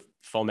up sort of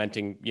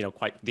fomenting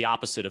quite the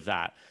opposite of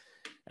that.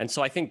 And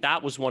so I think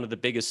that was one of the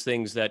biggest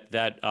things that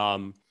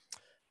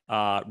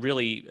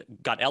really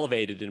got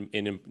elevated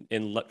in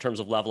terms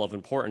of level of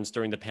importance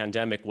during the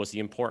pandemic, was the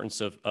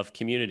importance of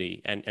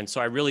community. And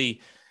so I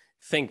really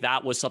think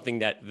that was something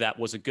that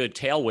was a good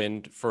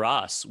tailwind for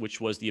us,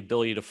 which was the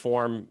ability to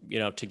form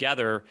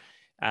together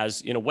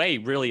as, in a way,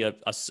 really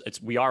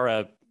we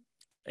are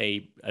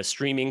a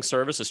streaming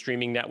service, a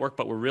streaming network,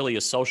 but we're really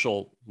a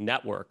social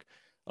network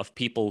of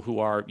people who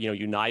are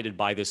united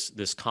by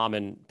this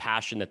common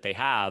passion that they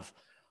have.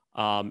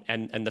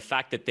 And the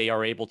fact that they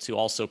are able to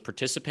also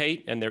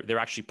participate, and they're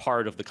actually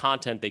part of the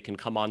content. They can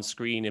come on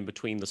screen in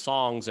between the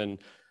songs and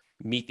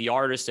meet the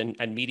artist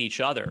and meet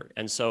each other.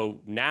 And so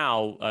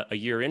now, a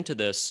year into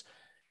this,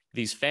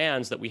 these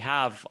fans that we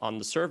have on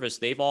the service,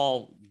 they've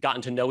all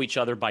gotten to know each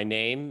other by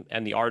name,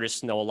 and the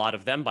artists know a lot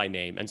of them by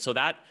name. And so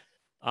that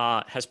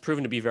has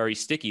proven to be very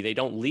sticky. They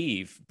don't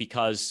leave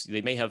because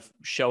they may have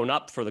shown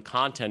up for the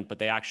content, but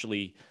they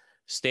actually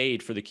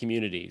stayed for the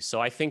community.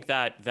 So I think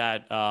that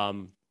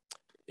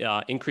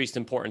increased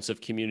importance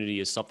of community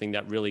is something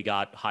that really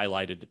got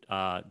highlighted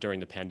during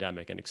the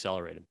pandemic and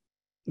accelerated.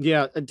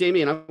 Yeah,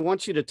 Damian, I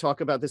want you to talk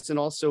about this and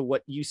also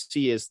what you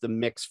see as the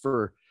mix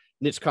for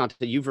niche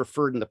content. You've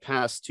referred in the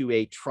past to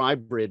a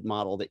tribrid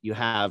model that you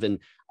have, and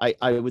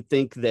I would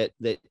think that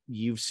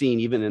you've seen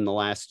even in the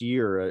last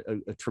year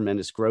a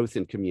tremendous growth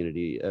in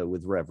community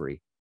with Revry.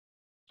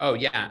 Oh,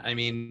 yeah. I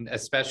mean,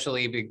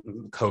 especially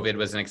COVID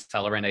was an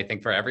accelerant, I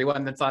think, for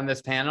everyone that's on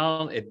this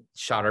panel. It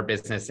shot our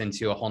business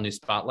into a whole new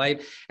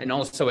spotlight. And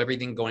also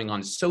everything going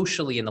on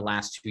socially in the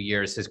last 2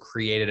 years has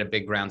created a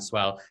big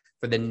groundswell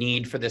for the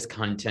need for this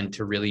content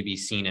to really be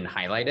seen and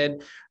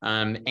highlighted.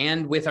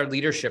 And with our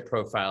leadership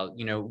profile,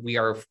 you know, we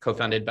are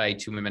co-founded by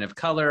 2 women of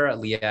color,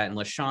 Leah and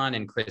LaShawn,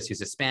 and Chris, who's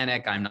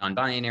Hispanic. I'm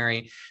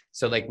non-binary.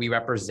 So like we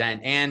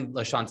represent, and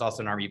LaShawn's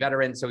also an Army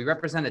veteran. So we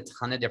represent a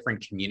ton of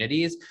different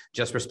communities,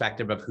 just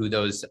respective of who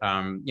those,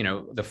 you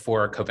know, the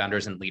 4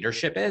 co-founders and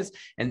leadership is.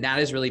 And that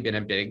has really been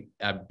a big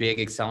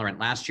accelerant.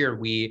 Last year,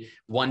 we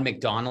won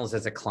McDonald's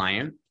as a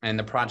client. And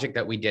the project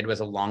that we did was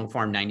a long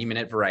form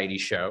 90-minute variety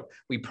show.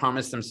 We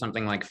promised them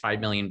something like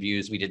 5 million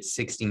views. We did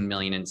 16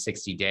 million in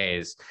 60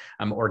 days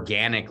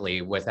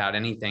organically without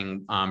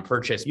anything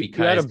purchased. Because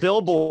you had a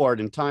billboard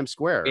in Times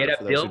Square. We had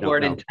a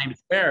billboard in Times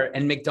Square,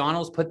 and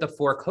McDonald's put the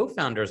 4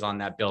 co-founders on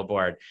that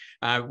billboard,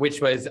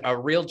 which was a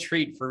real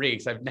treat for me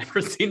because I've never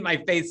seen my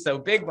face so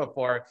big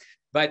before.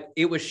 But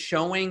it was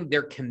showing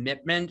their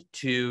commitment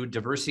to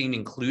diversity and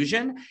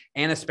inclusion,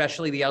 and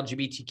especially the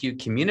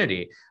LGBTQ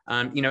community.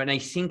 You know, and I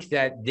think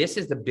that this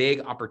is the big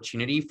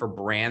opportunity for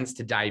brands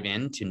to dive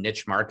into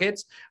niche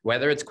markets,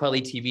 whether it's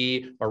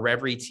kweliTV or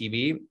Revry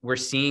TV. We're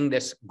seeing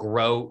this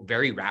grow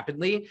very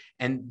rapidly.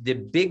 And the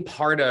big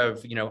part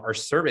of, you know, our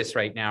service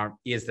right now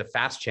is the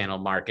fast channel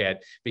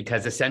market,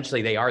 because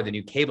essentially they are the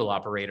new cable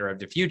operator of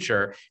the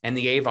future, and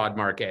the AVOD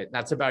market.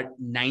 That's about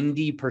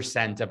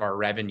 90% of our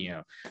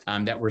revenue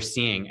that we're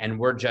seeing. And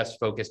we're just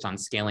focused on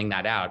scaling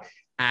that out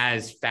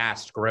as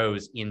fast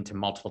grows into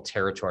multiple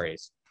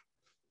territories.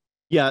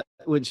 Yeah,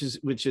 which is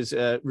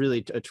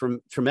really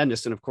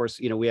tremendous. And of course,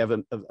 you know, we have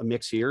a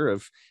mix here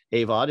of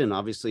AVOD and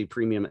obviously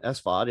premium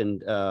SVOD,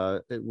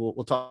 and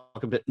we'll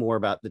talk a bit more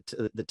about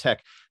the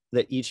tech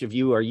that each of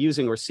you are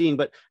using or seeing.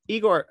 But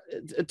Igor,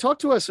 talk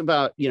to us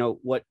about, you know,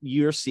 what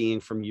you're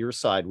seeing from your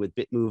side with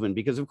Bitmovin,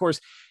 because of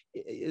course,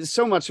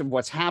 so much of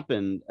what's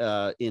happened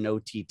in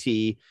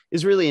OTT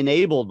is really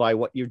enabled by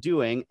what you're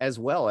doing, as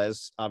well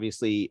as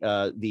obviously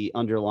the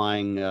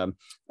underlying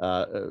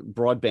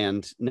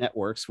broadband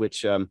networks,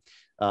 which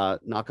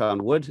knock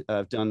on wood,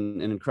 have done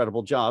an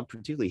incredible job,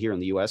 particularly here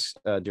in the US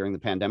during the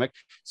pandemic.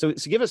 So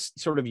give us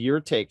sort of your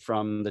take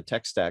from the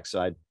tech stack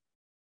side.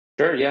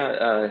 Sure,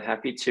 yeah,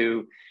 happy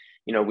to.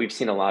 You know, we've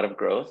seen a lot of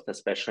growth,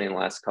 especially in the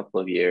last couple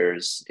of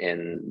years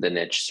in the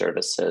niche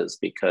services,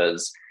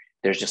 because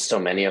there's just so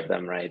many of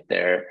them, right?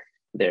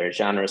 They're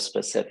genre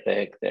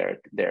specific.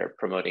 They're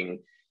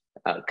promoting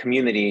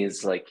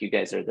communities like you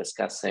guys are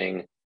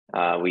discussing.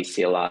 We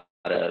see a lot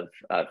of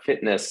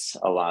fitness,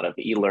 a lot of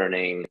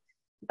e-learning,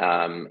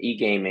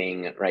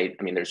 e-gaming, right?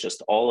 I mean, there's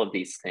just all of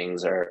these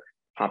things are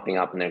popping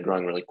up and they're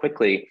growing really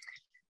quickly.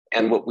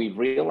 And what we've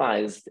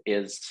realized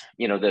is,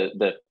 you know,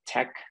 the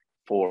tech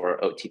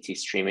for OTT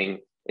streaming,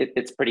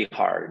 it's pretty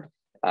hard,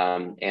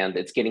 and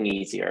it's getting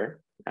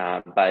easier.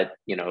 But,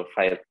 you know, if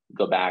I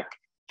go back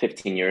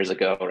 15 years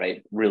ago,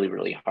 right, really,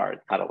 really hard,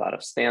 had a lot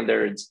of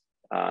standards.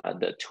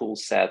 The tool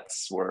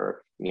sets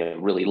were, you know,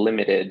 really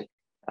limited,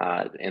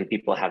 and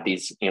people have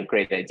these, you know,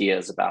 great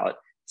ideas about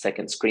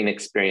second screen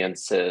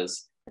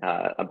experiences,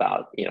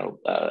 about, you know,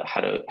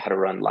 how to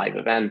run live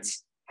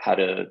events, how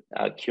to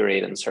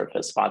curate and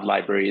surface VOD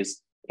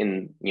libraries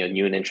in, you know,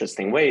 new and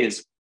interesting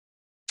ways.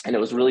 And it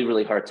was really,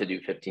 really hard to do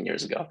 15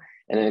 years ago.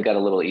 And then it got a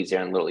little easier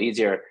and a little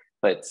easier,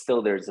 but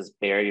still there's this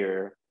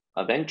barrier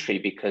of entry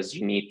because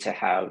you need to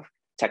have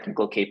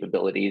technical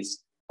capabilities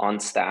on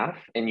staff.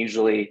 And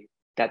usually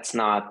that's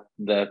not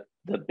the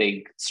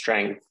big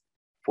strength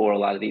for a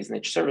lot of these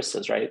niche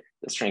services, right?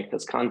 The strength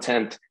is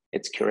content,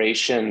 it's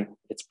curation,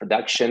 it's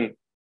production.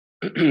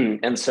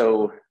 And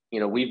so, you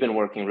know, we've been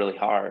working really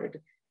hard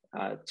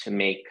to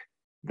make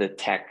the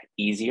tech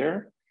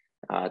easier,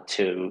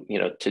 to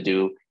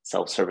do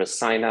self-service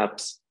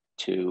signups,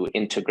 to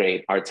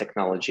integrate our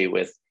technology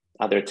with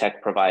other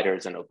tech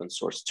providers and open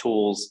source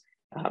tools,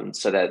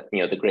 so that,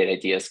 you know, the great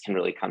ideas can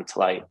really come to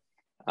light.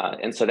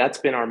 And so that's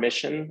been our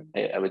mission.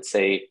 I would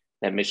say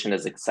that mission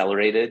has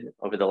accelerated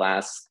over the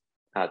last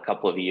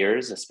couple of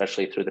years,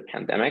 especially through the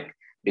pandemic,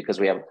 because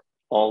we have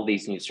all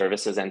these new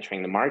services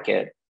entering the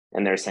market,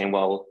 and they're saying,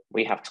 well,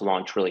 we have to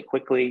launch really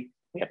quickly.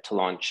 We have to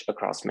launch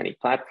across many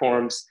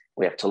platforms.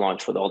 We have to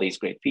launch with all these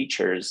great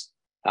features.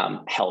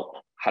 Help,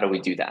 how do we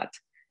do that?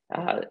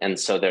 And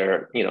so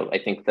there, you know, I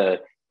think the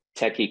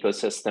tech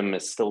ecosystem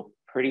is still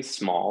pretty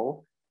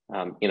small.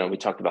 You know, we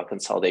talked about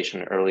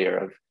consolidation earlier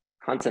of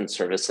content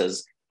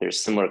services.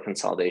 There's similar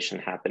consolidation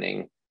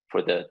happening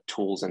for the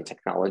tools and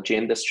technology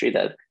industry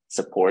that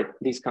support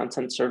these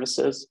content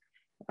services.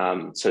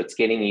 So it's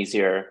getting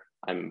easier.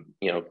 I'm,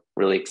 you know,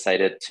 really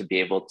excited to be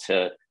able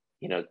to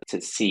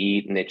to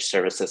see niche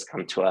services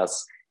come to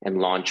us and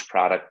launch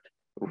product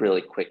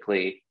really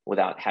quickly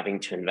without having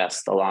to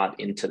invest a lot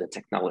into the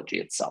technology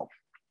itself.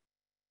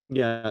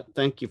 Yeah,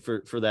 thank you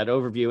for that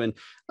overview.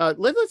 And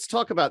let's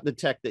talk about the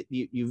tech that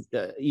you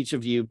each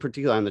of you,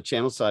 particularly on the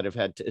channel side, have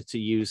had to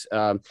use.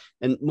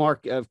 And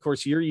Marc, of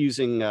course, you're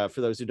using,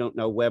 for those who don't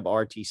know,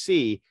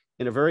 WebRTC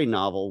in a very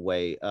novel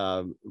way.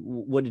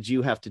 What did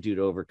you have to do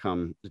to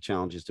overcome the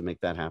challenges to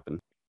make that happen?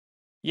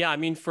 Yeah, I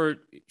mean, for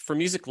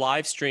music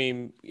live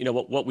stream,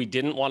 what we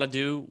didn't want to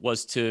do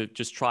was to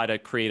just try to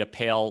create a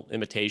pale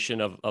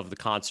imitation of the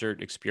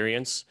concert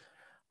experience.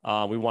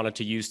 We wanted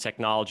to use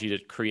technology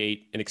to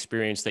create an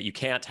experience that you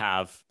can't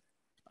have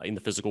in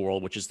the physical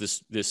world, which is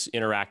this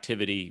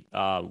interactivity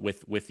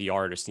with the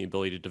artist, the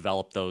ability to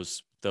develop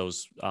those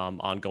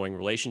ongoing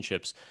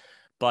relationships.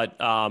 But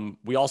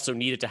we also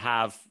needed to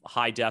have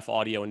high def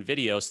audio and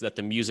video so that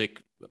the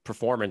music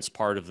performance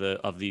part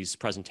of these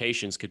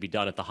presentations could be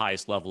done at the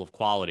highest level of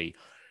quality.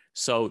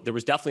 So there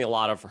was definitely a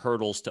lot of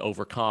hurdles to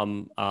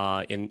overcome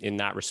in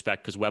that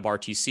respect, because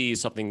WebRTC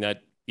is something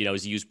that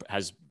is used,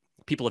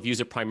 people have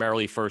used it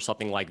primarily for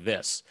something like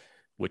this,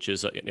 which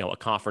is a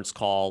conference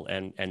call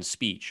and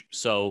speech.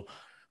 So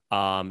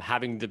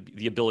having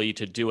the ability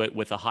to do it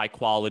with a high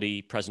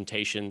quality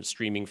presentation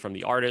streaming from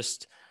the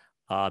artist,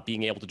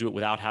 being able to do it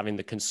without having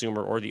the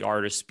consumer or the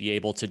artist be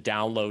able to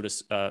download,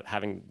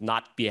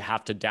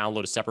 have to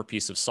download a separate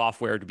piece of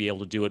software to be able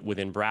to do it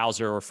within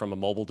browser or from a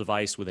mobile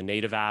device with a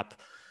native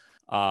app,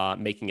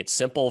 making it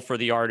simple for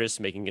the artist,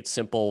 making it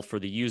simple for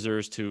the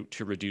users to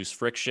reduce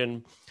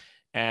friction.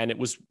 And it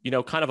was,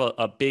 kind of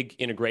a big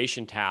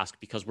integration task,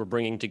 because we're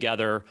bringing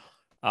together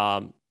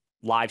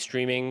live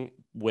streaming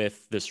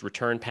with this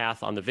return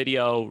path on the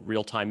video,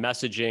 real-time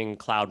messaging,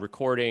 cloud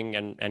recording,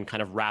 and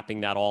kind of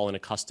wrapping that all in a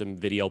custom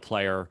video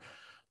player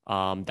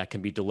that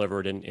can be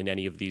delivered in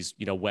any of these,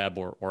 web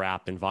or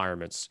app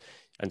environments.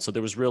 And so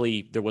there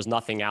was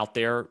nothing out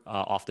there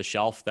off the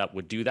shelf that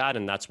would do that.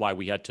 And that's why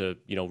we had to,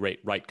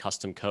 write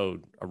custom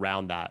code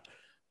around that.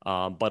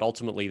 But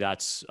ultimately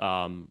that's,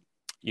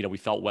 we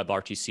felt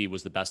WebRTC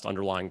was the best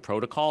underlying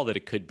protocol, that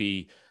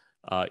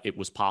it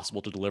was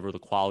possible to deliver the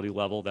quality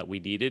level that we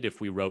needed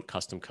if we wrote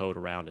custom code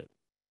around it.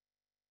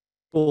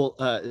 Well,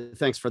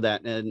 thanks for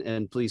that.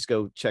 And please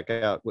go check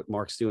out what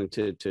Marc's doing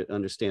to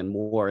understand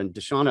more. And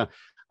DeShuna,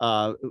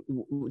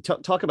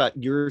 talk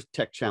about your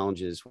tech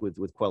challenges with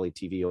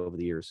kweliTV over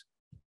the years.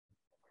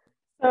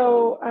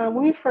 So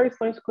when we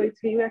first launched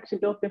kweliTV, we actually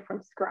built it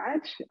from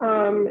scratch.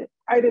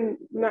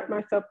 Not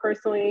myself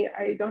personally,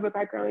 I don't have a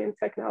background in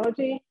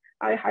technology.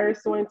 I hired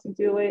someone to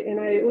do it, and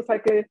it was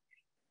like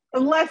a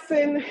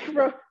lesson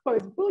from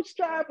his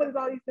bootstrap, with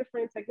all these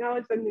different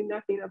technologies I knew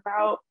nothing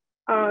about.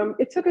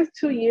 It took us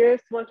 2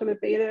 years to launch on the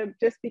beta,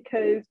 just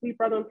because we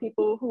brought on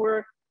people who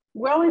were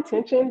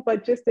well-intentioned,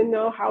 but just didn't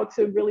know how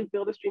to really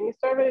build a streaming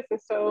service. And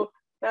so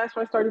that's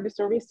when I started to do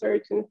some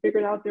research and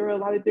figured out there were a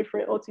lot of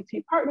different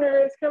OTT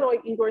partners. Kind of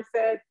like Igor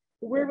said,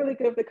 we're really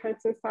good at the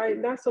content side,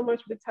 not so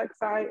much the tech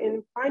side,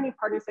 and finding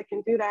partners that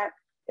can do that.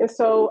 And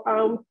so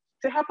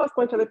to help us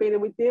launch on the beta,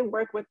 we did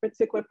work with a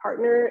particular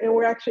partner, and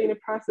we're actually in the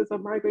process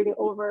of migrating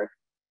over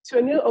to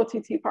a new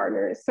OTT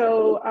partner.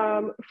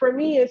 So for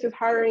me, it's just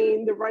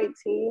hiring the right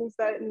teams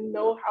that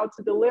know how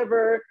to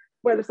deliver,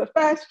 whether it's a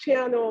fast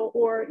channel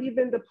or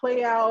even the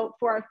play out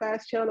for our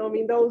fast channel. I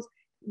mean,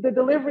 the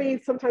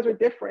deliveries sometimes are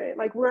different.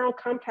 Like, we're on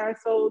Comcast,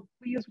 so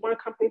we use one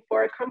company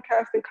for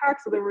Comcast and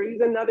Cox delivery, we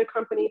use another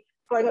company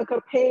for like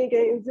a Pang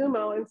and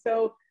Zumo. And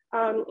so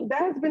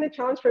that has been a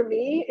challenge for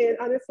me. And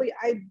honestly,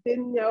 I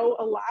didn't know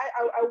a lot.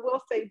 I will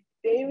say,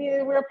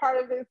 Damian, we're a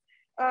part of this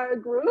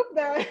group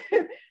that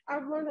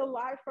I've learned a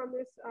lot from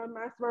this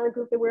mastermind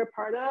group that we're a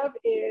part of.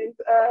 And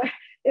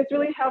it's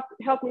really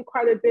helped me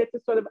quite a bit to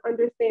sort of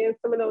understand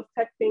some of those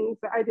tech things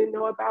that I didn't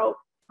know about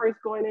first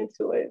going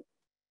into it.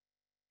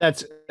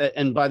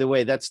 And by the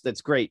way,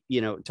 that's great.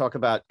 Talk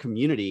about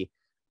community,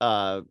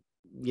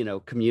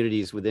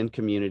 communities within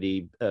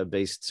community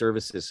based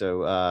services.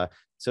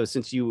 So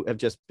since you have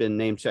just been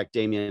name checked,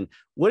 Damian,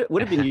 what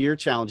have been your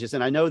challenges?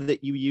 And I know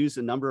that you use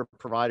a number of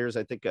providers,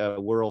 I think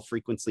Whirl,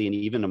 Frequency, and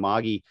even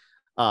Amagi.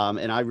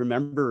 And I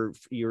remember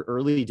your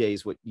early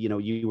days, what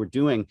you were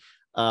doing.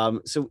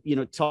 So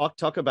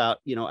talk about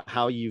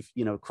how you've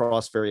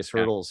crossed various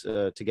hurdles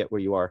to get where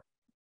you are.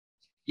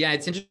 Yeah,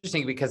 it's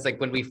interesting because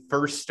when we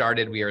first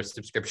started, we were a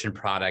subscription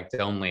product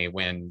only,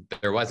 when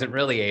there wasn't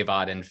really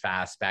AVOD and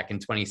FAST back in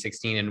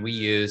 2016, and we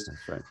used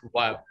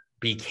what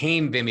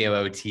became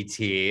Vimeo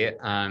OTT,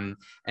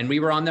 and we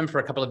were on them for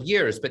a couple of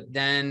years. But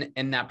then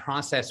in that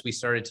process, we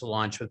started to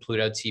launch with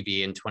Pluto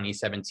TV in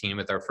 2017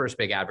 with our first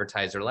big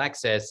advertiser,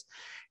 Lexus.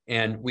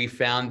 And we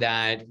found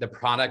that the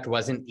product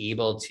wasn't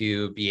able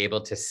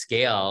to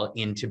scale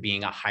into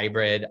being a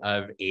hybrid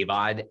of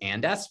AVOD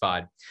and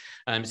SVOD.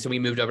 So we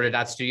moved over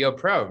to Studio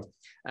Pro.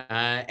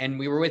 And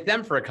we were with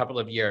them for a couple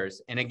of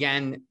years. And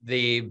again,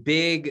 the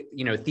big,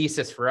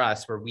 thesis for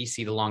us where we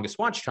see the longest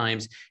watch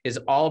times is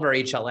all of our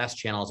HLS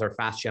channels, our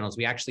fast channels,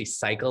 we actually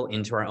cycle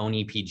into our own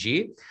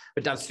EPG,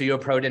 but Studio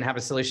Pro didn't have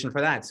a solution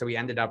for that. So we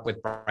ended up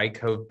with Bright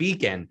Cove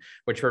Beacon,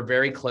 which we're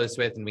very close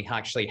with. And we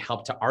actually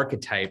helped to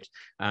archetype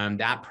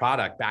that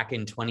product back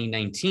in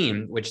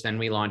 2019, which then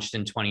we launched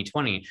in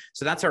 2020.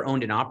 So that's our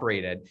owned and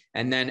operated.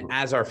 And then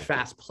as our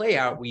fast play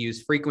out, we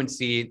use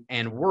Frequency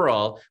and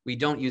Whirl. We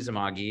don't use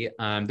Amagi.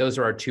 Those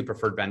are our two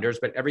preferred vendors,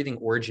 but everything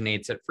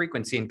originates at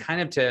Frequency. And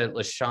kind of to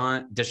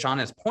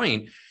DeShuna's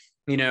point,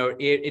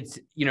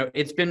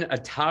 it's been a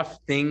tough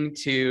thing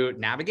to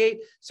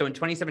navigate. So in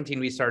 2017,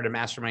 we started a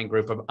mastermind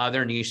group of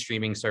other niche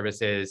streaming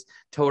services.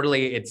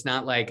 Totally, it's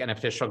not like an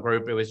official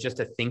group. It was just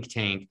a think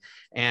tank.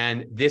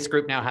 And this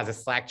group now has a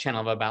Slack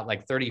channel of about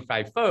like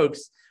 35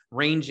 folks,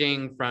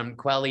 ranging from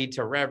Quelly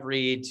to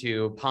Revry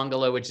to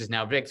Pongolo, which is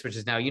now VIX, which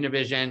is now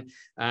Univision,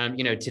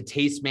 to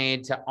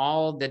Tastemade, to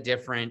all the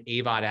different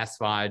AVOD,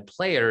 SVOD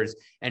players.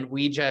 And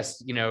we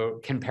just,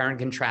 compare and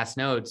contrast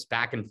notes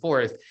back and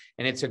forth.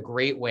 And it's a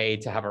great way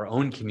to have our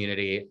own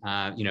community,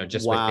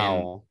 just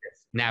within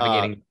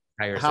navigating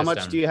the entire system. How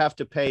much do you have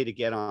to pay to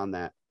get on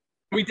that?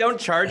 We don't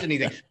charge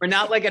anything. We're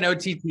not like an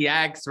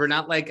OTTX. We're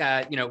not like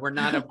we're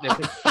not a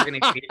business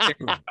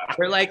organization.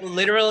 We're like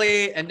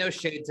literally, and no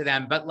shade to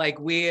them, but like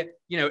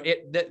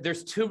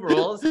there's two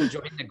rules to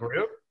join the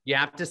group. You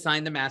have to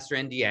sign the master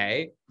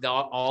NDA.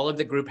 All of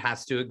the group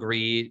has to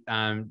agree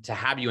to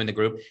have you in the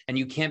group, and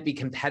you can't be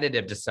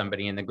competitive to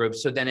somebody in the group.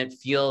 So then it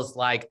feels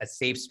like a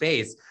safe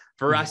space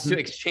for us to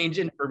exchange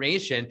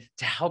information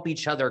to help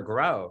each other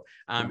grow.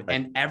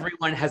 And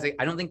everyone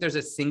I don't think there's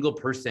a single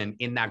person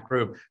in that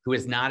group who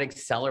has not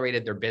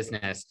accelerated their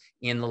business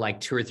in the like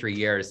 2 or 3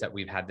 years that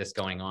we've had this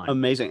going on.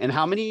 Amazing. And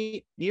how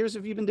many years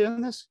have you been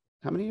doing this?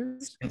 How many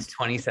years? Since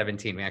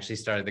 2017. We actually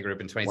started the group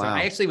in 2017. Wow.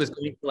 I actually was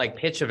going to like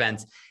pitch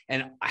events,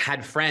 and I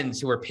had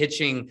friends who were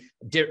pitching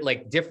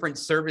different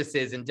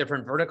services and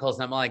different verticals.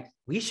 And I'm like,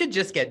 we should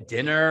just get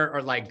dinner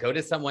or like go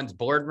to someone's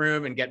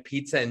boardroom and get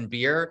pizza and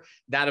beer.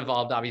 That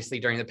evolved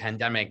obviously during the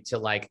pandemic to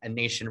like a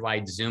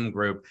nationwide Zoom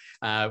group,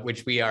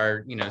 which we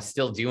are,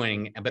 still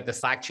doing. But the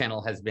Slack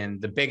channel has been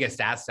the biggest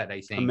asset,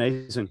 I think.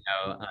 Amazing.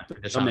 To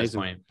DeShuna's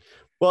point.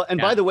 Well,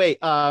 and by the way,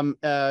 and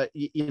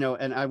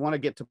I want to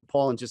get to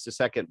Paul in just a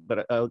second,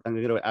 but I'm going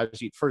to go to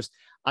Ajit first.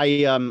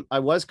 I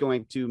was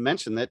going to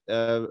mention that,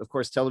 of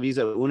course,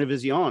 Televisa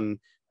Univision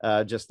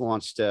just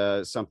launched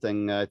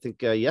something, I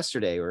think,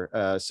 yesterday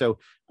or so.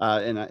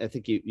 And I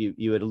think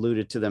you had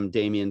alluded to them,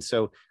 Damian.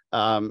 So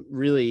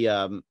really,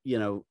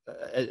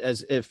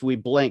 as if we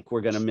blink, we're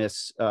going to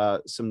miss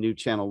some new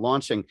channel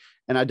launching.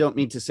 And I don't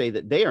mean to say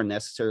that they are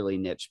necessarily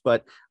niche,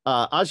 but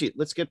Ajit,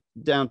 let's get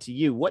down to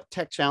you. What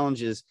tech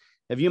challenges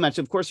have you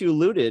mentioned? Of course, you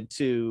alluded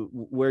to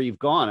where you've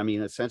gone. I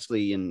mean,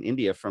 essentially in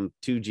India from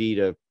 2G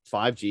to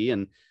 5G,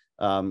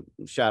 and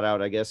shout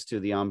out, I guess,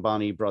 to the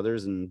Ambani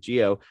brothers and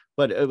Jio.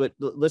 But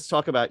let's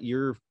talk about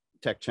your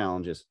tech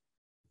challenges.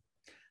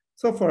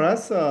 So for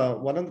us,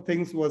 one of the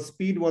things was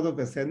speed was of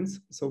essence.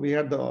 So we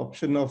had the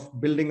option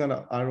of building on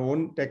our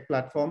own tech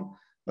platform,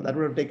 but that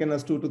would have taken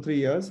us 2 to 3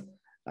 years.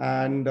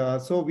 And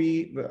so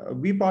we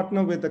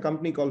partner with a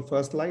company called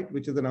First Light,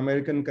 which is an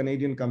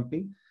American-Canadian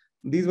company.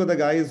 These were the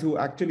guys who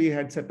actually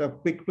had set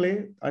up Quick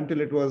Play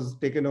until it was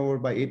taken over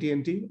by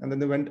AT&T, and then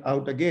they went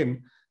out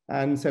again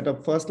and set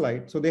up First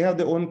Light. So they have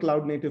their own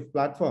cloud-native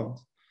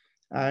platforms,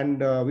 and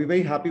we're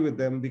very happy with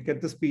them. We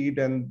get the speed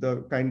and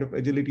the kind of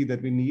agility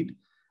that we need.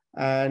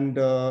 And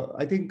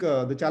I think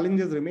the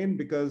challenges remain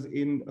because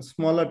in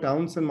smaller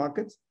towns and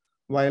markets,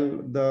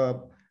 while the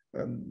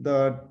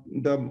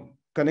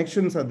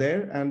connections are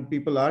there and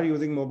people are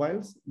using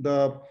mobiles,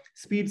 the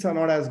speeds are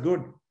not as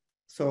good.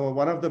 So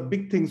one of the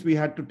big things we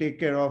had to take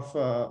care of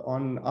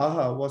on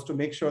AHA was to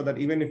make sure that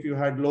even if you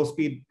had low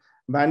speed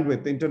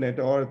bandwidth internet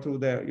or through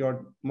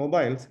your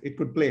mobiles, it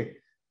could play.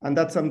 And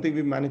that's something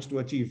we managed to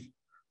achieve.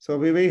 So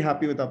we're very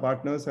happy with our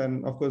partners.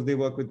 And of course, they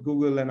work with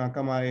Google and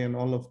Akamai and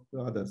all of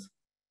the others.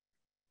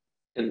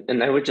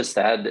 And I would just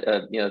add,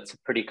 it's a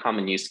pretty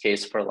common use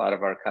case for a lot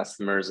of our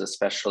customers,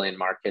 especially in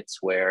markets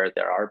where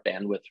there are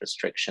bandwidth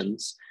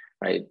restrictions,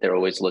 right? They're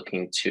always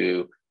looking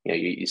to,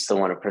 you still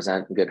want to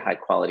present good, high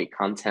quality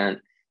content,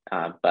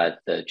 but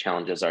the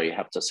challenges are you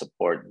have to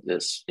support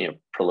this,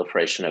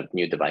 proliferation of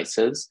new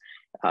devices.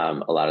 A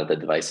lot of the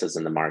devices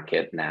in the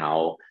market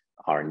now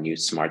are new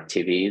smart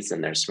TVs,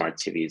 and they're smart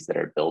TVs that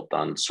are built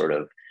on sort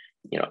of,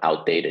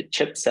 outdated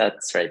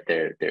chipsets, right?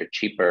 They're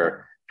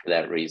cheaper for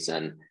that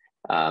reason.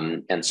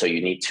 And so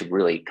you need to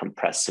really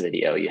compress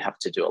video. You have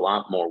to do a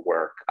lot more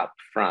work up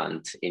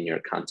front in your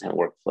content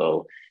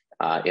workflow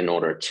in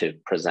order to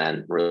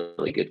present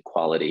really good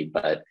quality,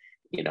 but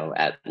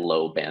at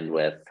low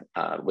bandwidth,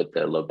 with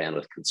the low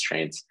bandwidth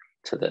constraints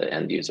to the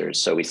end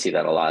users. So we see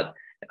that a lot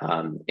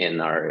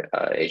in our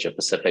Asia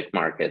Pacific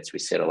markets. We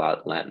see it a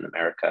lot in Latin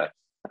America,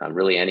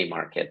 really any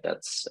market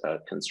that's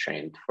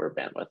constrained for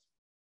bandwidth.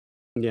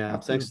 Yeah,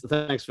 thanks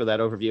for that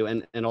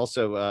overview. And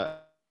also,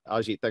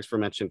 Ajit, thanks for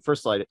mentioning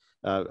First Light.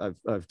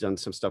 I've done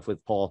some stuff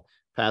with Paul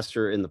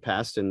Pastor in the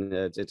past, and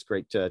it's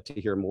great to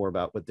hear more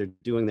about what they're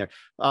doing there.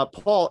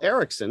 Paul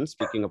Erickson,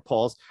 speaking of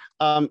Paul's,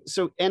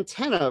 so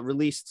Antenna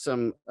released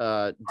some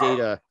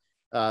data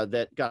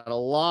that got a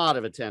lot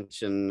of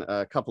attention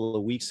a couple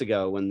of weeks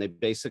ago, when they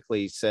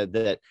basically said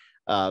that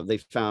they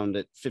found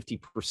that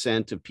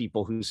 50% of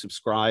people who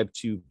subscribe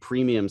to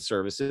premium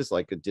services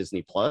like a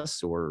Disney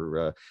Plus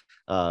or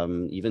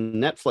even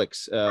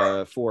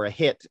Netflix for a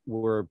hit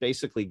were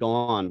basically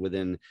gone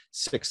within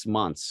 6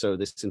 months. So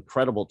this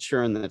incredible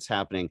churn that's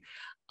happening.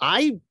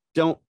 I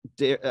don't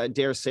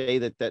dare say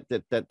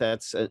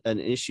that's an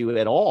issue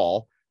at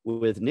all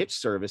with niche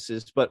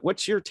services, but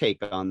what's your take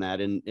on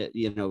that? And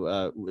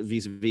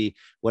vis-a-vis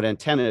what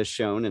Antenna has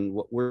shown and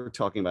what we're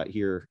talking about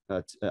here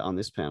on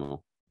this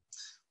panel.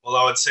 Well,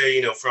 I would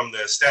say, from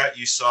the stat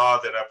you saw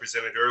that I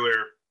presented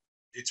earlier,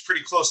 it's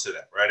pretty close to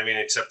that, right? I mean,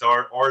 except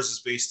ours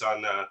is based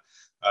on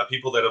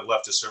people that have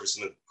left the service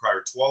in the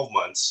prior 12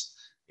 months.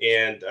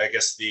 And I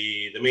guess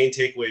the main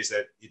takeaway is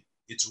that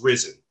it's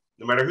risen.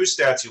 No matter whose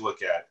stats you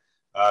look at,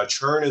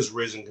 churn has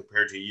risen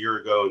compared to a year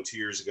ago and 2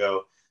 years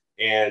ago.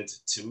 And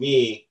to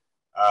me,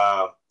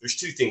 there's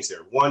two things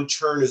there. One,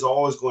 churn is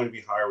always going to be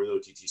higher with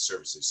OTT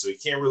services. So you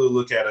can't really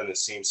look at it on the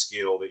same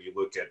scale that you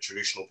look at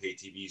traditional pay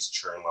TV's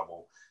churn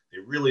level. They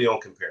really don't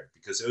compare,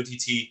 because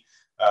OTT,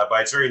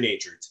 by its very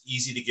nature, it's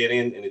easy to get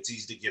in and it's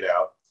easy to get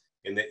out.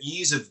 And the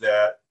ease of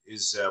that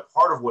is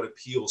part of what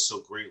appeals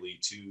so greatly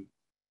to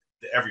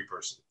every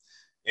person.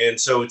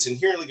 And so it's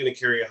inherently going to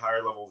carry a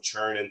higher level of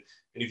churn. And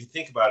if you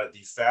think about it,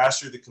 the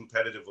faster the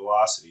competitive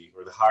velocity,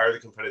 or the higher the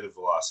competitive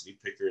velocity,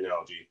 pick your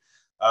analogy,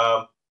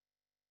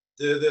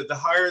 the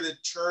higher the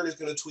churn is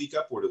going to tweak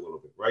upward a little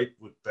bit, right?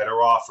 With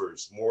better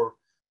offers, more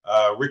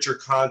richer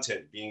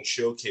content being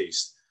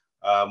showcased,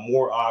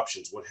 more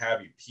options, what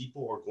have you.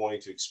 People are going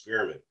to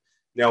experiment.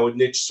 Now with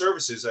niche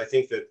services, I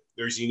think that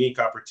there's unique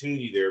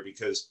opportunity there,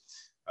 because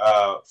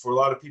for a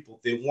lot of people,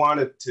 they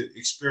wanted to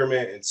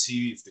experiment and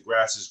see if the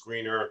grass is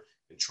greener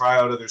and try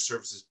out other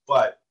services.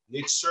 But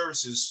niche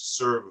services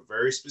serve a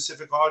very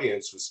specific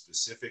audience with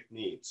specific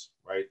needs,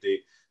 right?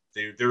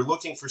 They're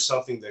looking for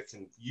something that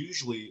can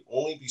usually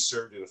only be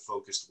served in a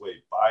focused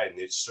way by a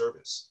niche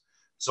service.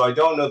 So I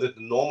don't know that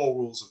the normal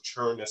rules of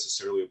churn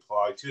necessarily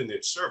apply to a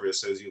niche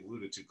service, as you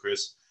alluded to,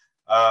 Chris.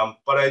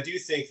 But I do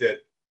think that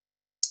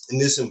in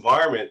this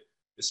environment,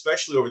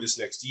 especially over this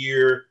next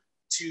year,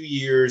 2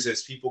 years,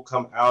 as people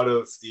come out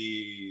of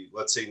the,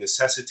 let's say,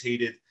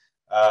 necessitated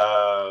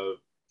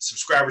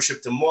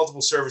subscribership to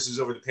multiple services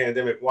over the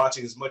pandemic,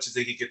 watching as much as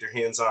they could get their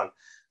hands on.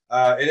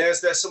 And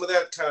as some of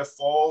that kind of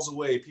falls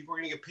away, people are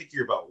going to get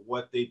pickier about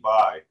what they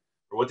buy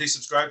or what they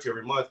subscribe to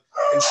every month.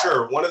 And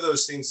sure, one of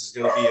those things is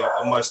going to be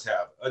a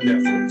must-have, a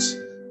Netflix,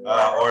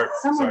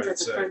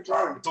 it's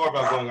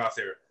doorbell going off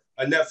there,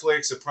 a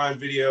Netflix, a Prime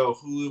Video,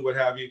 Hulu, what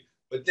have you.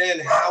 But then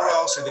how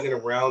else are they going to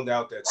round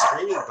out that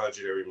streaming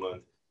budget every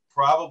month?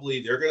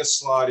 Probably they're going to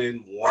slot in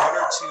one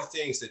or two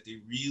things that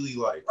they really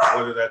like,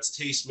 whether that's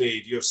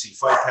Tastemade, UFC,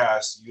 Fight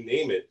Pass, you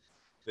name it.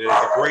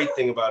 The great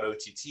thing about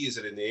OTT is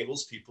it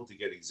enables people to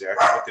get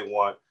exactly what they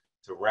want,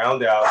 to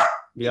round out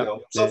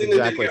something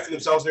that they can get for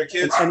themselves and their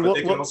kids, but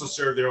they can also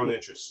serve their own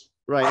interests.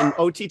 Right, and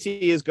OTT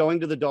is going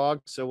to the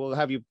dog, so we'll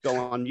have you go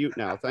on mute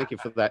now. Thank you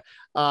for that.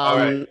 All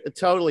right.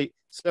 Totally.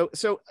 So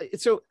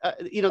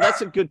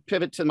that's a good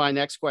pivot to my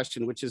next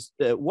question, which is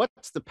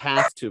what's the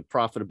path to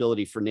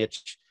profitability for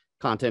niche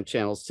content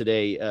channels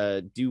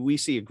today? Do we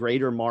see a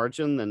greater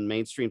margin than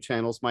mainstream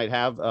channels might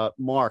have?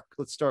 Marc,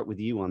 let's start with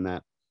you on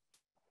that.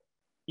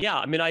 Yeah,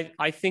 I mean,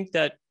 I think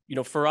that,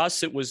 for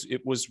us, it was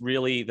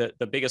really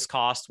the biggest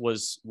cost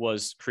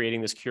was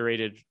creating this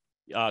curated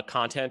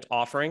content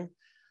offering.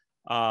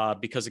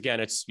 Because again,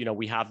 it's,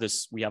 we have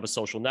a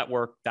social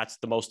network. That's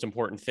the most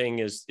important thing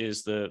is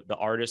the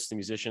artists, the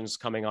musicians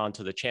coming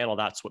onto the channel.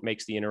 That's what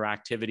makes the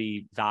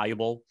interactivity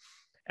valuable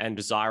and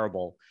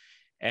desirable.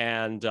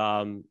 And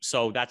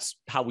so that's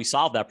how we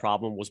solved that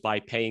problem, was by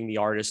paying the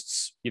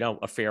artists,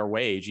 a fair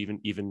wage,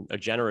 even a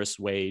generous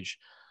wage,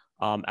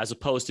 as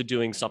opposed to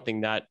doing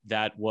something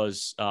that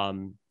was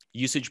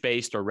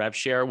usage-based or rev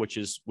share, which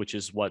is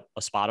what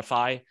a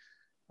Spotify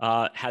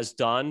has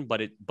done,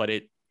 but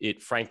it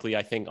frankly,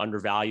 I think,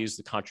 undervalues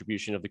the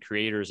contribution of the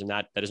creators, and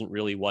that isn't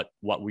really what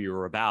we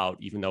were about,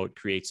 even though it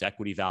creates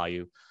equity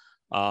value.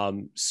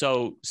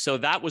 So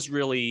that was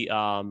really,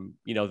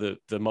 the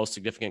most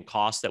significant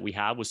cost that we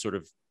had was sort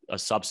of a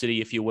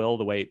subsidy, if you will,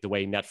 the way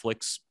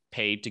Netflix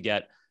paid to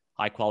get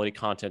high quality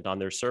content on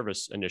their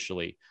service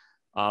initially.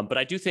 But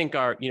I do think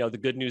the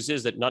good news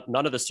is that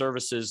none of the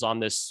services on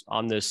this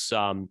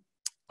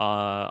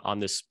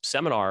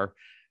seminar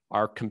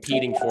are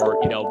competing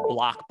for,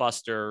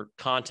 blockbuster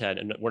content,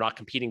 and we're not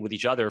competing with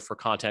each other for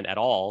content at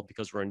all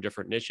because we're in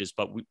different niches.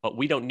 But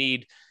we don't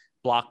need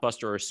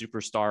blockbuster or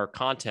superstar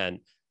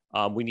content.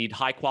 We need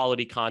high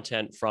quality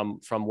content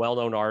from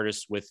well-known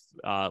artists with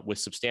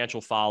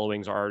substantial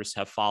followings. Our artists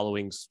have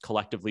followings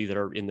collectively that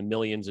are in the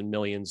millions and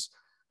millions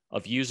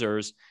of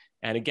users.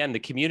 And again, the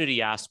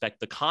community aspect,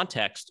 the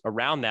context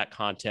around that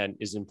content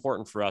is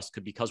important for us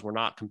because we're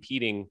not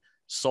competing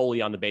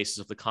solely on the basis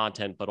of the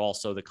content, but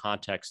also the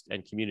context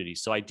and community.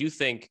 So I do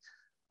think,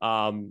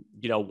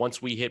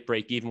 once we hit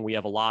break even, we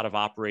have a lot of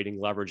operating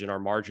leverage, and our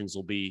margins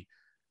will be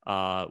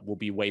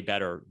way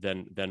better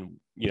than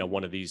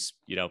one of these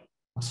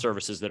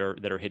services that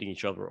are hitting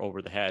each other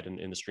over the head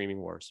in the streaming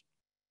wars.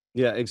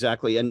 Yeah,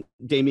 exactly. And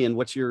Damian,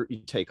 what's your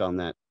take on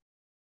that?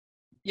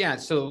 Yeah,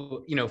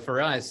 so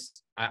for us,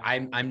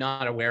 I'm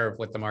not aware of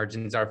what the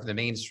margins are for the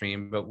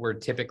mainstream, but we're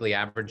typically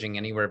averaging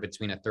anywhere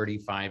between a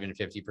 35 and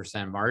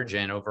 50%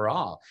 margin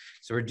overall.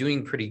 So we're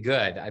doing pretty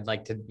good. I'd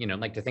like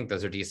to think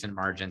those are decent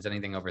margins.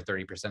 Anything over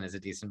 30% is a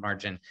decent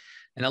margin.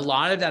 And a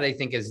lot of that, I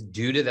think, is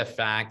due to the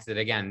fact that,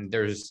 again,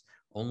 there's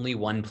only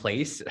one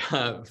place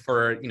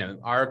for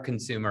our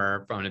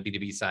consumer from a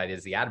B2B side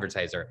is the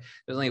advertiser.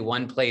 There's only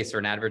one place for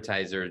an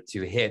advertiser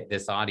to hit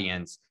this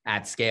audience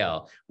at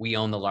scale. We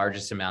own the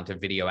largest amount of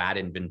video ad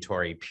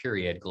inventory,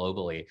 period,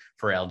 globally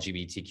for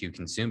LGBTQ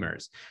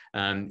consumers.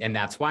 And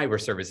that's why we're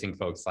servicing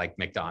folks like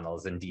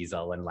McDonald's and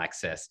Diesel and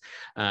Lexus.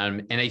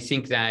 And I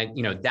think that,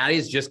 that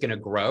is just going to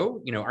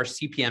grow. Our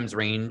CPMs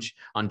range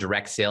on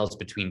direct sales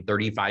between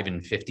 $35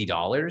 and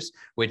 $50,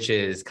 which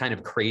is kind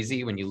of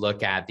crazy when you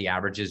look at the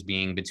averages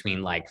being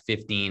between like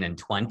 15 and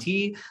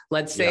 20,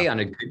 let's say,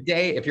 on a good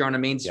day, if you're on a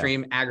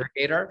mainstream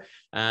aggregator.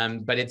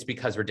 But it's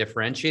because we're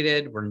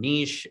differentiated, we're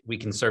niche, we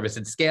can service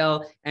at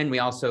scale, and we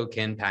also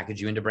can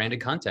package you into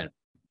branded content.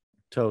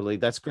 Totally.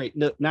 That's great.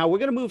 Now we're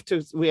going to move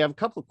to, we have a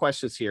couple of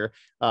questions here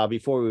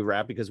before we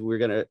wrap, because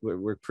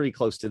we're pretty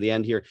close to the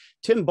end here.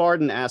 Tim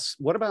Barden asks,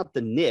 what about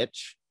the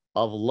niche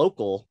of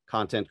local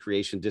content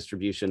creation,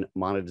 distribution,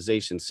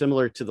 monetization,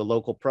 similar to the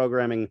local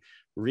programming,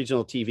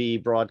 regional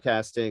TV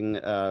broadcasting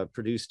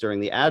produced during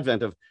the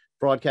advent of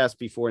broadcast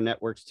before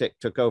networks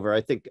took over?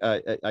 I think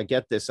I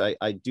get this.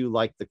 I do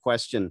like the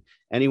question.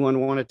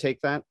 Anyone want to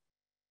take that?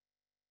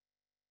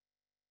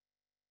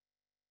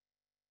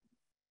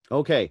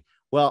 Okay.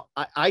 Well,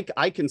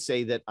 I can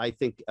say that I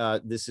think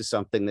this is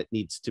something that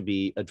needs to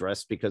be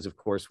addressed because, of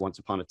course, once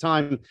upon a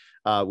time,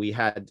 we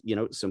had,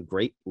 some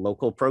great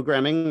local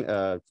programming.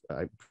 I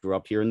grew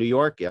up here in New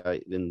York,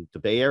 in the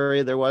Bay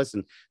Area there was,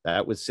 and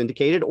that was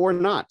syndicated or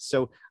not.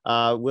 So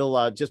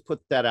we'll just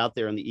put that out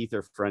there in the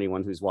ether for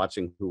anyone who's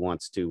watching who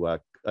wants to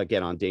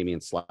get on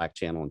Damian's Slack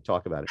channel and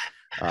talk about it.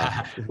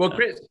 Well,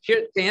 Chris,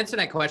 to answer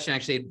that question,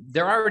 actually,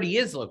 there already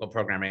is local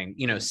programming.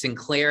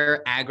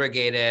 Sinclair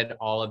aggregated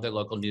all of the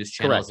local news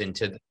channels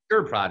into the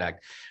Pure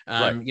product.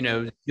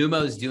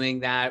 Numo's doing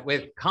that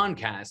with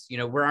Comcast.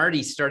 We're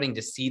already starting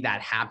to see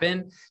that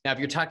happen. Now, if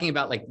you're talking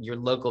about like your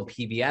local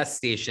PBS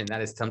station,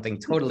 that is something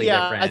totally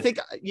different. I think,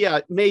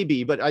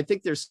 maybe, but I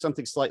think there's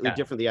something slightly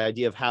different. The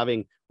idea of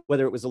having,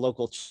 whether it was a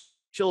local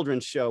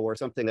children's show or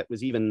something that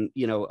was even,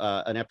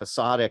 an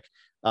episodic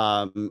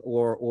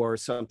or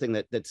something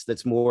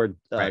that's more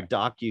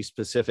docu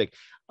specific.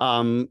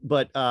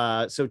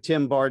 So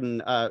Tim Barden,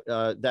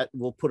 that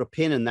we'll put a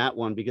pin in that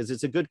one because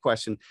it's a good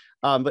question.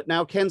 But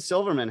now Ken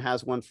Silverman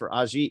has one for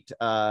Ajit.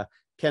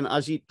 Can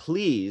Ajit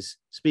please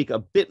speak a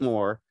bit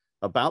more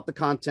about the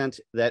content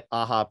that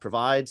AHA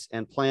provides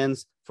and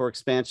plans for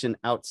expansion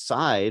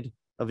outside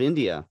of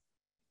India?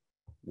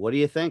 What do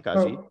you think,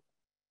 Ajit?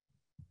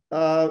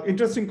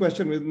 Interesting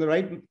question. We're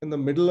right in the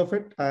middle of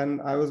it,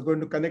 and I was going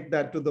to connect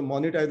that to the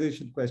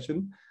monetization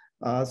question.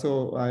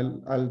 So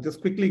I'll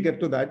just quickly get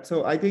to that.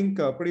 So I think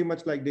pretty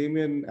much like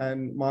Damian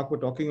and Marc were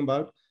talking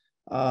about,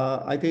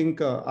 I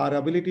think our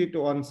ability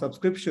to on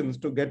subscriptions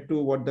to get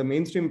to what the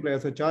mainstream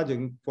players are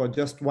charging for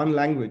just one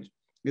language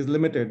is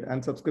limited,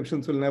 and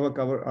subscriptions will never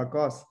cover our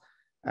costs.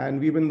 And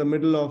we're in the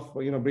middle of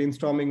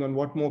brainstorming on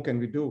what more can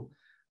we do.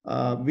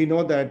 We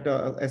know that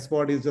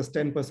SVOD is just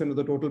 10% of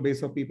the total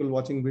base of people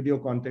watching video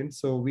content.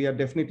 So we are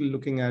definitely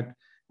looking at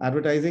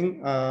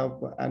advertising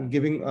and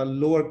giving a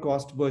lower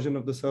cost version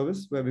of the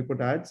service where we put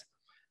ads.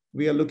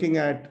 We are looking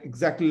at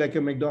exactly like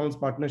your McDonald's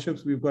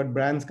partnerships. We've got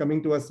brands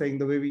coming to us saying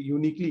the way we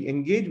uniquely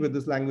engage with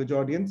this language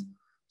audience.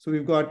 So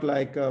we've got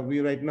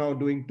we're right now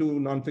doing 2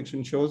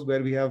 nonfiction shows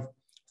where we have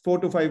 4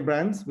 to 5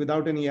 brands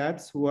without any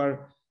ads who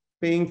are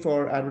paying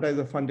for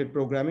advertiser funded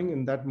programming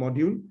in that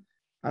module.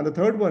 And the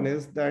third one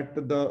is that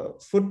the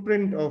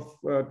footprint of,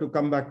 to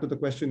come back to the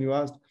question you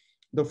asked,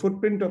 the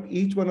footprint of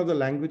each one of the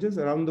languages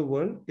around the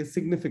world is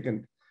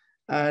significant.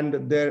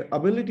 And their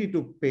ability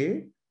to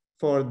pay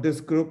for this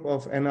group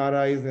of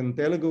NRIs in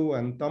Telugu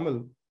and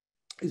Tamil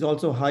is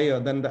also higher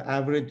than the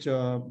average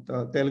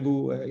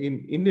Telugu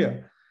in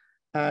India.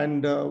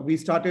 And we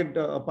started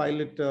a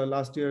pilot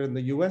last year in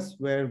the US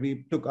where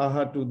we took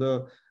AHA to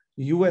the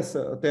US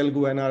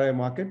Telugu NRI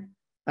market.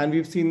 And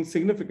we've seen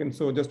significant,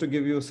 so just to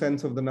give you a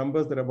sense of the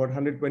numbers, there are about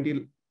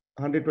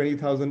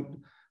 120,000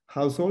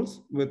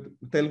 households with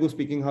Telugu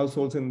speaking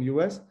households in the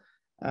US.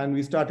 And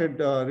we started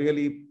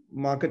really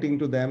marketing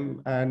to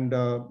them and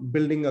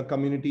building a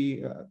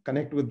community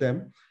connect with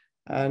them.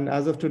 And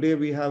as of today,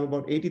 we have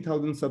about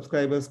 80,000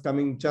 subscribers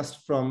coming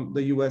just from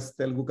the US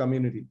Telugu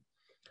community.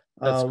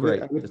 That's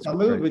great. With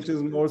Tamil, which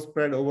is more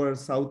spread over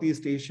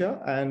Southeast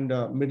Asia and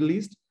Middle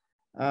East.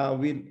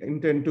 we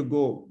intend to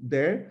go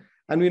there.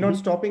 And we're not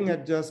stopping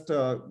at just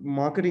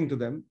marketing to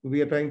them.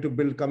 We are trying to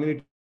build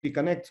community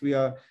connects. We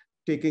are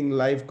taking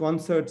live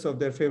concerts of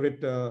their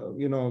favorite,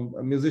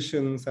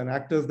 musicians and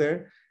actors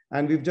there.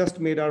 And we've just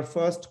made our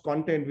first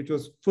content, which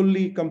was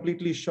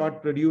completely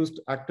shot, produced,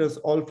 actors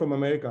all from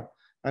America.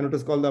 And it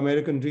was called The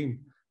American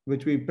Dream,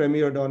 which we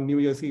premiered on New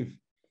Year's Eve.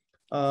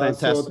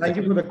 So thank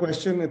you for the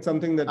question. It's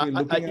something that we're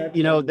looking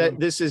at.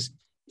 This is,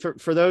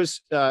 for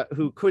those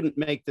who couldn't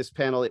make this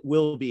panel, it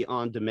will be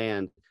on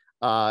demand.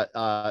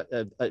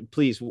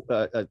 Please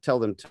tell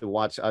them to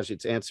watch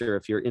Ajit's answer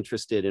if you're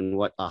interested in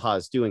what AHA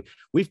is doing.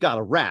 We've got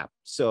a wrap,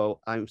 so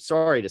I'm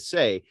sorry to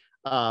say,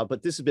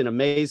 but this has been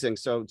amazing.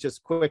 So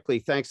just quickly,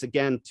 thanks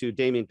again to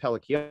Damian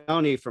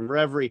Pelliccione from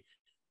Revry,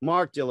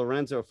 Marc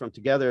DiLorenzo from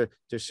Together,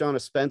 DeShuna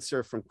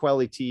Spencer from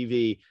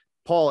kweliTV,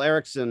 Paul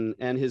Erickson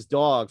and his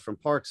dog from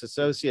Parks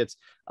Associates,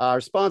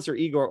 our sponsor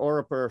Igor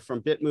Oreper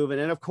from Bitmovin,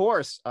 and of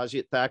course,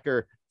 Ajit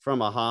Thakur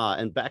from AHA.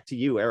 And back to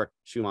you, Eric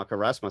Schumacher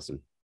Rasmussen.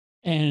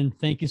 And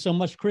thank you so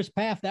much, Chris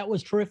Pfaff. That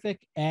was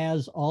terrific,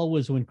 as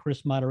always, when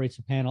Chris moderates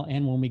a panel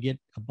and when we get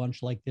a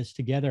bunch like this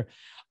together.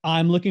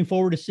 I'm looking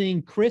forward to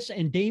seeing Chris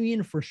and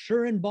Damian for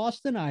sure in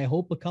Boston. I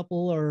hope a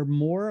couple or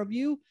more of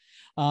you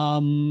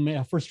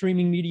for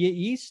Streaming Media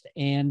East.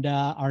 And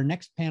our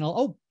next panel,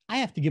 oh, I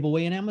have to give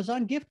away an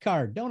Amazon gift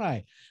card, don't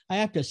I? I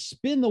have to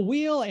spin the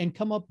wheel and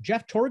come up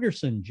Jeff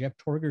Torgerson. Jeff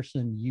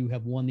Torgerson, you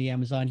have won the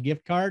Amazon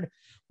gift card.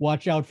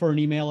 Watch out for an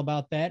email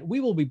about that. We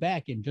will be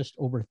back in just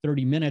over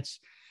 30 minutes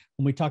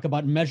when we talk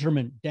about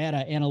measurement,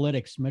 data,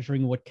 analytics,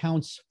 measuring what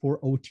counts for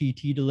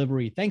OTT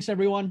delivery. Thanks,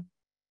 everyone.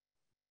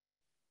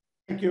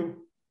 Thank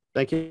you.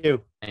 Thank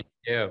you. Thank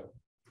you.